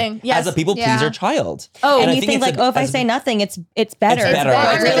people me pleasing, yes. as a people Yeah. pleaser child. Oh, And I you think it's like, a- oh, if I as- say nothing, it's better. It's better. Or Right.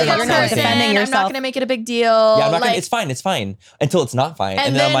 I'm Really, really you're good not person. defending I'm not yourself. gonna make it a big deal. Yeah, I'm not like, gonna. It's fine until it's not fine,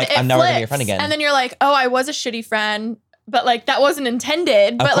 and then I'm like, it I'm never gonna be your flips. friend again. And then you're like, oh, I was a shitty friend, but like that wasn't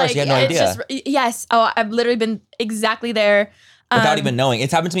intended. But course, like you had no it's idea. just yes. Oh, I've literally been exactly there. Without even knowing,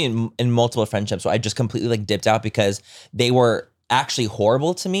 it's happened to me in multiple friendships where I just completely like dipped out because they were actually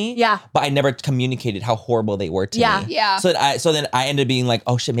horrible to me. Yeah. but I never communicated how horrible they were to Yeah. me. Yeah. So then I ended up being like,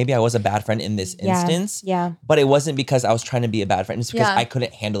 oh shit, maybe I was a bad friend in this Yeah. instance. Yeah. But it wasn't because I was trying to be a bad friend. It's because Yeah. I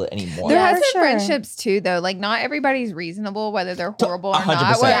couldn't handle it anymore. There Yeah, has for been sure. friendships too, though. Like, not everybody's reasonable, whether they're To- horrible or 100%.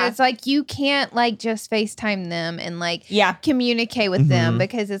 not. Where Yeah. it's like you can't like just FaceTime them and like Yeah. communicate with them Mhm.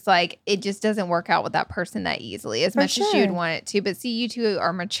 because it's like it just doesn't work out with that person that easily as For much as sure. you'd want it to. But see, you two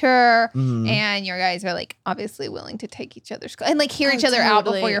are mature Mhm. and your guys are like obviously willing to take each other's and like hear Oh, each other out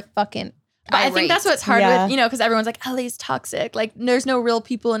totally. before you're fucking. But I think that's irate. what's hard Yeah. with, you know, because everyone's like, LA's toxic. Like, there's no real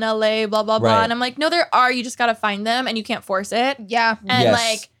people in LA, blah, blah, blah. Right. And I'm like, no, there are. You just got to find them and you can't force it. Yeah. And Yes.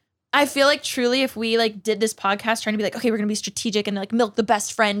 like, I feel like truly if we like did this podcast trying to be like, okay, we're going to be strategic and like milk the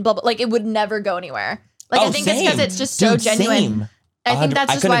best friend, blah, blah, like it would never go anywhere. Like, Oh, I think it's because same. it's just so Dude, genuine. same. I think that's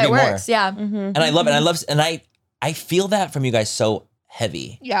I just couldn't why it agree more. works. Yeah. Mm-hmm. And I love it. And I feel that from you guys so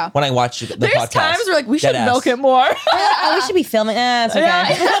heavy Yeah. when I watch the There's podcast. times where like, we should Deadass. milk it more. Oh, we should be filming. It's okay. Yeah.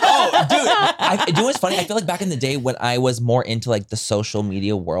 Oh, dude. You know what's funny? I feel like back in the day when I was more into like the social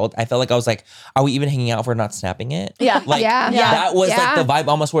media world, I felt like I was like, are we even hanging out if we're not snapping it? Yeah. Like Yeah. that was Yeah. like the vibe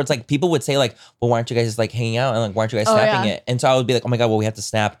almost where it's like people would say like, well, why aren't you guys just like hanging out? And like, why aren't you guys Oh, snapping yeah. it? And so I would be like, oh my God, well, we have to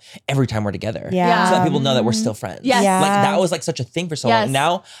snap every time we're together. Yeah. So that people know that we're still friends. Yes. Yeah. Like that was like such a thing for so long. Yes. And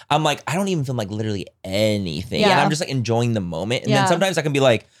now I'm like, I don't even film like literally anything. Yeah. And I'm just like enjoying the moment. And Yeah. then sometimes I can be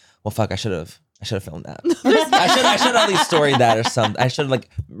like, well, fuck, I should have filmed that. I should at least storied that or something. I should have like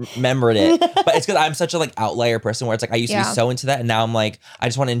remembered it. But it's because I'm such a like outlier person where it's like I used to be Yeah. so into that, and now I'm like I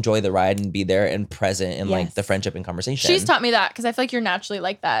just want to enjoy the ride and be there and present in like Yes. the friendship and conversation. She's taught me that because I feel like you're naturally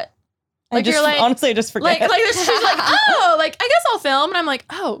like that. I Like, just, you're like, honestly, I just forget. like she's like, oh, like I guess I'll film, and I'm like,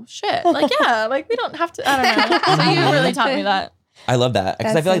 oh shit, like yeah, like we don't have to. I don't know. So you really taught me that. I love that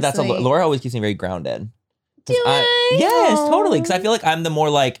because I That's feel like so that's sweet. Laura always keeps me very grounded. 'Cause Do I? Yes, totally. Because I feel like I'm the more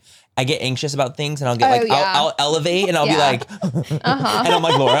like I get anxious about things and I'll get Oh, like, yeah. I'll elevate and I'll be Yeah. like, and I'm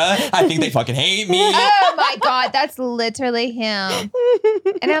like, Laura, I think they fucking hate me. Oh my God, that's literally him.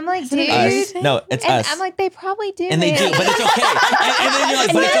 And I'm like, dude. Us. No, it's And us. I'm like, they probably do. And they do, but it's okay. And then you're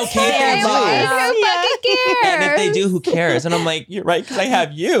like, but it's okay if they Who do. fucking cares? And if they do, who cares? And I'm like, you're right, because I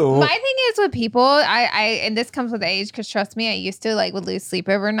have you. My thing is with people, and this comes with age, because trust me, I used to would lose sleep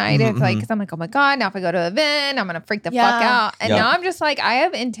overnight if because I'm like, oh my God, now if I go to an event, I'm gonna freak the fuck out. And Yep. now I'm just like, I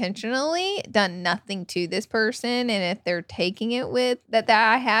have intentionally done nothing to this person, and if they're taking it with that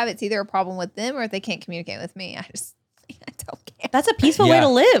I have, it's either a problem with them or if they can't communicate with me. I don't care. That's a peaceful way Yeah. to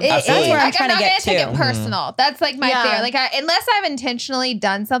live. That's Absolutely. where I'm Like, trying to not get gonna take to. it personal. That's like my Yeah. fear. Like, unless I've intentionally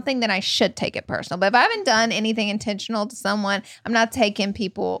done something, then I should take it personal. But if I haven't done anything intentional to someone, I'm not taking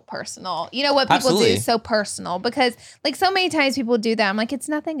people personal. You know what people do Absolutely. is so personal because, like, so many times people do that. I'm like, it's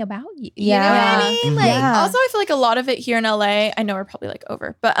nothing about you. Yeah. You know what I mean? Like, Yeah. Also, I feel like a lot of it here in LA, I know we're probably like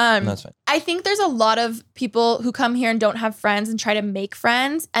over, but That's fine. I think there's a lot of people who come here and don't have friends and try to make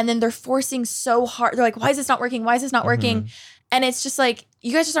friends, and then they're forcing so hard. They're like, why is this not working? Why is this not working? And it's just like,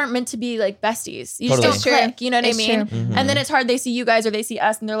 you guys just aren't meant to be like besties. You Totally. just don't click. You know what It's I mean? true. Mhm. And then it's hard. They see you guys or they see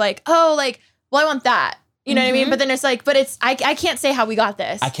us and they're like, oh, like, well, I want that. You know what I mean? But then it's like, but it's, I can't say how we got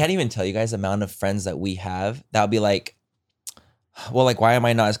this. I can't even tell you guys the amount of friends that we have that'll be like, well, like, why am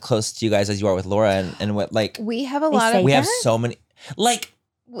I not as close to you guys as you are with Laura? And what, like, we have a They lot say of we have that? so many, like,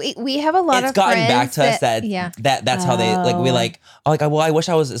 we have a lot it's of gotten friends back to us that that's how they, like, we Oh. like, oh, like, well, I wish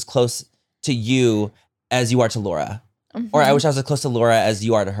I was as close to you as you are to Laura. Or I wish I was as close to Laura as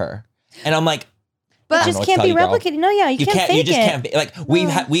you are to her. And I'm like, But I it don't know just what to can't tell be you, girl. replicated. No, yeah, you can't fake you just it. can't,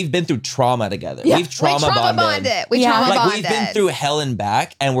 like, we've been through trauma together. Yeah. We've trauma bonded. We Yeah. trauma Like, bonded. we've been through hell and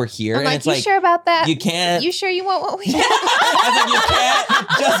back and we're here. I'm and like, it's you like, sure about that? you can't. You sure you want what we have? I was like, you can't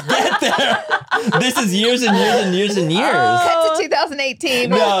just get there. This is years and years and years and years. Cut to 2018.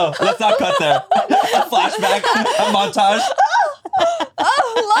 No, let's not cut there. A flashback, a montage.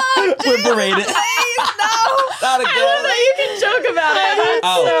 Oh, love, We're berated. please, no. Not I love again. that you can joke about it. That's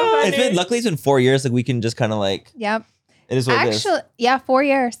Oh, so funny. it's been luckily it's been 4 years. Like we can just kind of like Yep. it is what it is. Actually, yeah, 4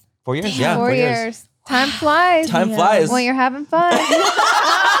 years. 4 years, yeah, 4 years. Time flies. Time flies. When you're having fun.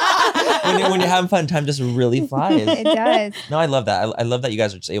 when you're having fun, time just really flies. It does. No, I love that. I love that you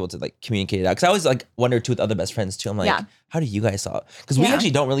guys are just able to like communicate it out. Because I always like wonder too with other best friends too. I'm like, Yeah. how do you guys solve? Because we Yeah.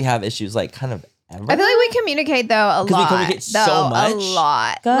 actually don't really have issues like kind of ever. I feel like we communicate though a 'Cause we lot. communicate so though, much. A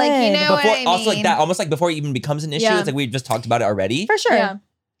lot. Good. Like, you know before what I mean? also like that, almost like before it even becomes an issue. Yeah. It's like we just talked about it already, For sure. Yeah.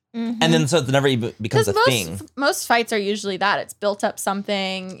 Mhm. and then so it never even becomes Because a thing. most fights are usually that it's built up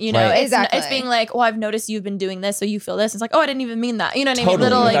something, you know. Right. It's Exactly. being like, oh, I've noticed you've been doing this, so you feel this. It's like, oh, I didn't even mean that. You know what I Totally, mean?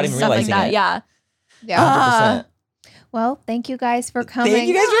 Little without like even stuff like realizing that. it. Yeah. Yeah. 100%. Well, thank you guys for coming. Thank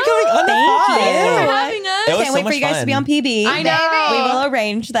you guys for coming on the Thank pod. you. Thanks for Yeah. having us. It was Can't so wait for much you guys to be fun. on PB. I know. We will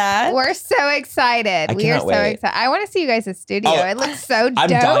arrange that. We're so excited. I We are cannot so wait. excited. I want to see you guys in studio. Oh, It looks so dope. I'm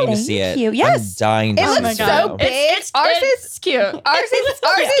dying to Thank see it. you. Yes. I'm dying to It see looks it. so big. It's Ours cute.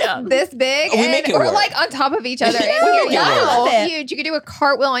 is this big, We and make it we're work. like on top of each other. And We your make it yacht work. is huge. You could do a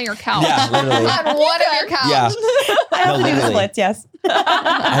cartwheel on your couch. Yeah, literally. on one of your couch. Yeah. I have to do the literally. splits, yes.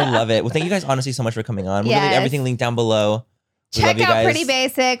 I love it. Well, thank you guys honestly so much for coming on. We're gonna leave Yes. everything linked down below. We love Check you out guys. Pretty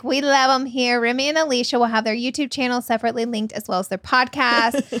Basic. We love them here. Remy and Alicia will have their YouTube channel separately linked as well as their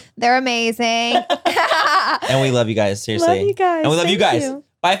podcast. They're amazing. And we love you guys, seriously. Love you guys. And we love you Thank guys. you.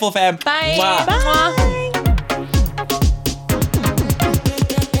 Bye, full fam. Bye. Mwah. Bye.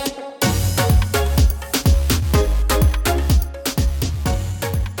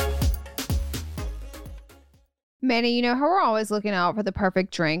 Manny, you know how we're always looking out for the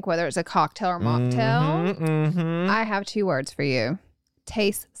perfect drink, whether it's a cocktail or mocktail? Mhm. I have 2 words for you.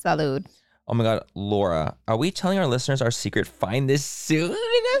 Taste salud. Oh my God, Laura, are we telling our listeners our secret? Find this soon.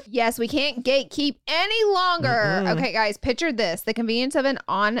 Yes, we can't gatekeep any longer. Mm-mm. Okay, guys, picture this. The convenience of an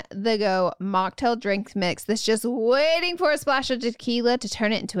on-the-go mocktail drink mix that's just waiting for a splash of tequila to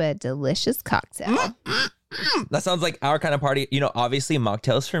turn it into a delicious cocktail. That sounds like our kind of party. You know, obviously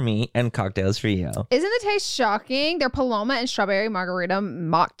mocktails for me and cocktails for you. Isn't the taste shocking? Their Paloma and strawberry margarita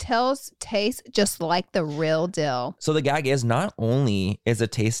mocktails taste just like the real deal. So the gag is not only is the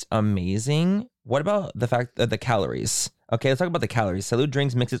taste amazing, what about the fact that the calories? Okay, let's talk about the calories. Salud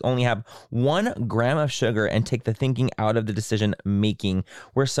drinks mixes only have 1 gram of sugar and take the thinking out of the decision making.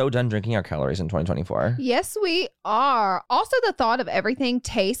 We're so done drinking our calories in 2024. Yes, we are. Also, the thought of everything,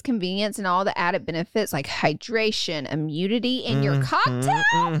 taste, convenience, and all the added benefits like hydration, immunity in your cocktail.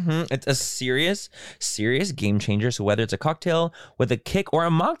 Mhm. It's a serious game changer. So whether it's a cocktail with a kick or a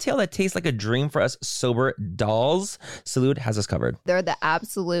mocktail that tastes like a dream for us sober dolls, Salud has us covered. They're the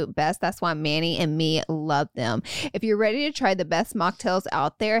absolute best. That's why Manny and me love them. If you're ready ready to try the best mocktails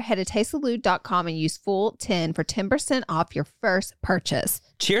out there? Head to tastesalud.com and use FULL10 for 10% off your first purchase.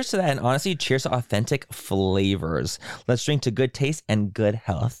 Cheers to that, and honestly, cheers to authentic flavors. Let's drink to good taste and good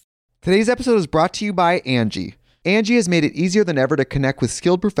health. Today's episode is brought to you by Angie. Angie has made it easier than ever to connect with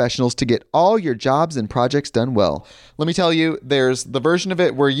skilled professionals to get all your jobs and projects done well. Let me tell you, there's the version of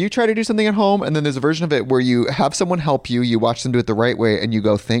it where you try to do something at home, and then there's a version of it where you have someone help you, you watch them do it the right way, and you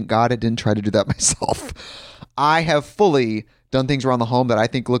go, thank God I didn't try to do that myself. I have fully done things around the home that I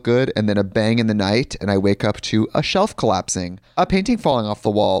think look good, and then a bang in the night, and I wake up to a shelf collapsing, a painting falling off the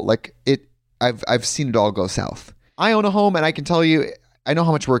wall. I've seen it all go south. I own a home, and I can tell you, I know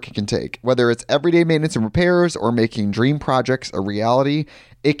how much work it can take. Whether it's everyday maintenance and repairs or making dream projects a reality,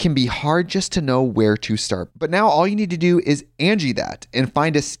 it can be hard just to know where to start. But now all you need to do is Angie that and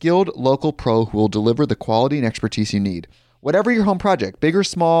find a skilled local pro who will deliver the quality and expertise you need. Whatever your home project, big or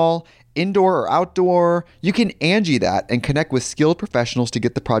small, indoor or outdoor, you can Angie that and connect with skilled professionals to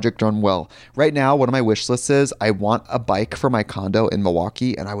get the project done well. Right now, one of my wish lists is I want a bike for my condo in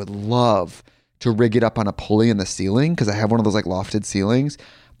Milwaukee, and I would love to rig it up on a pulley in the ceiling because I have one of those like lofted ceilings,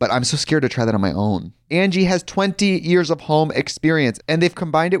 but I'm so scared to try that on my own. Angie has 20 years of home experience, and they've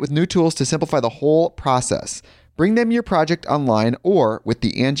combined it with new tools to simplify the whole process. Bring them your project online or with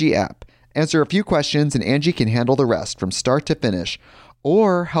the Angie app. Answer a few questions and Angie can handle the rest from start to finish,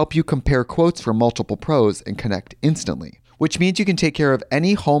 or help you compare quotes from multiple pros and connect instantly, which means you can take care of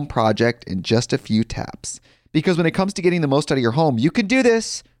any home project in just a few taps. Because when it comes to getting the most out of your home, you can do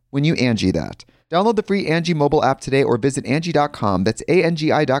this when you Angie that. Download the free Angie mobile app today or visit Angie.com. That's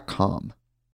ANGI.com.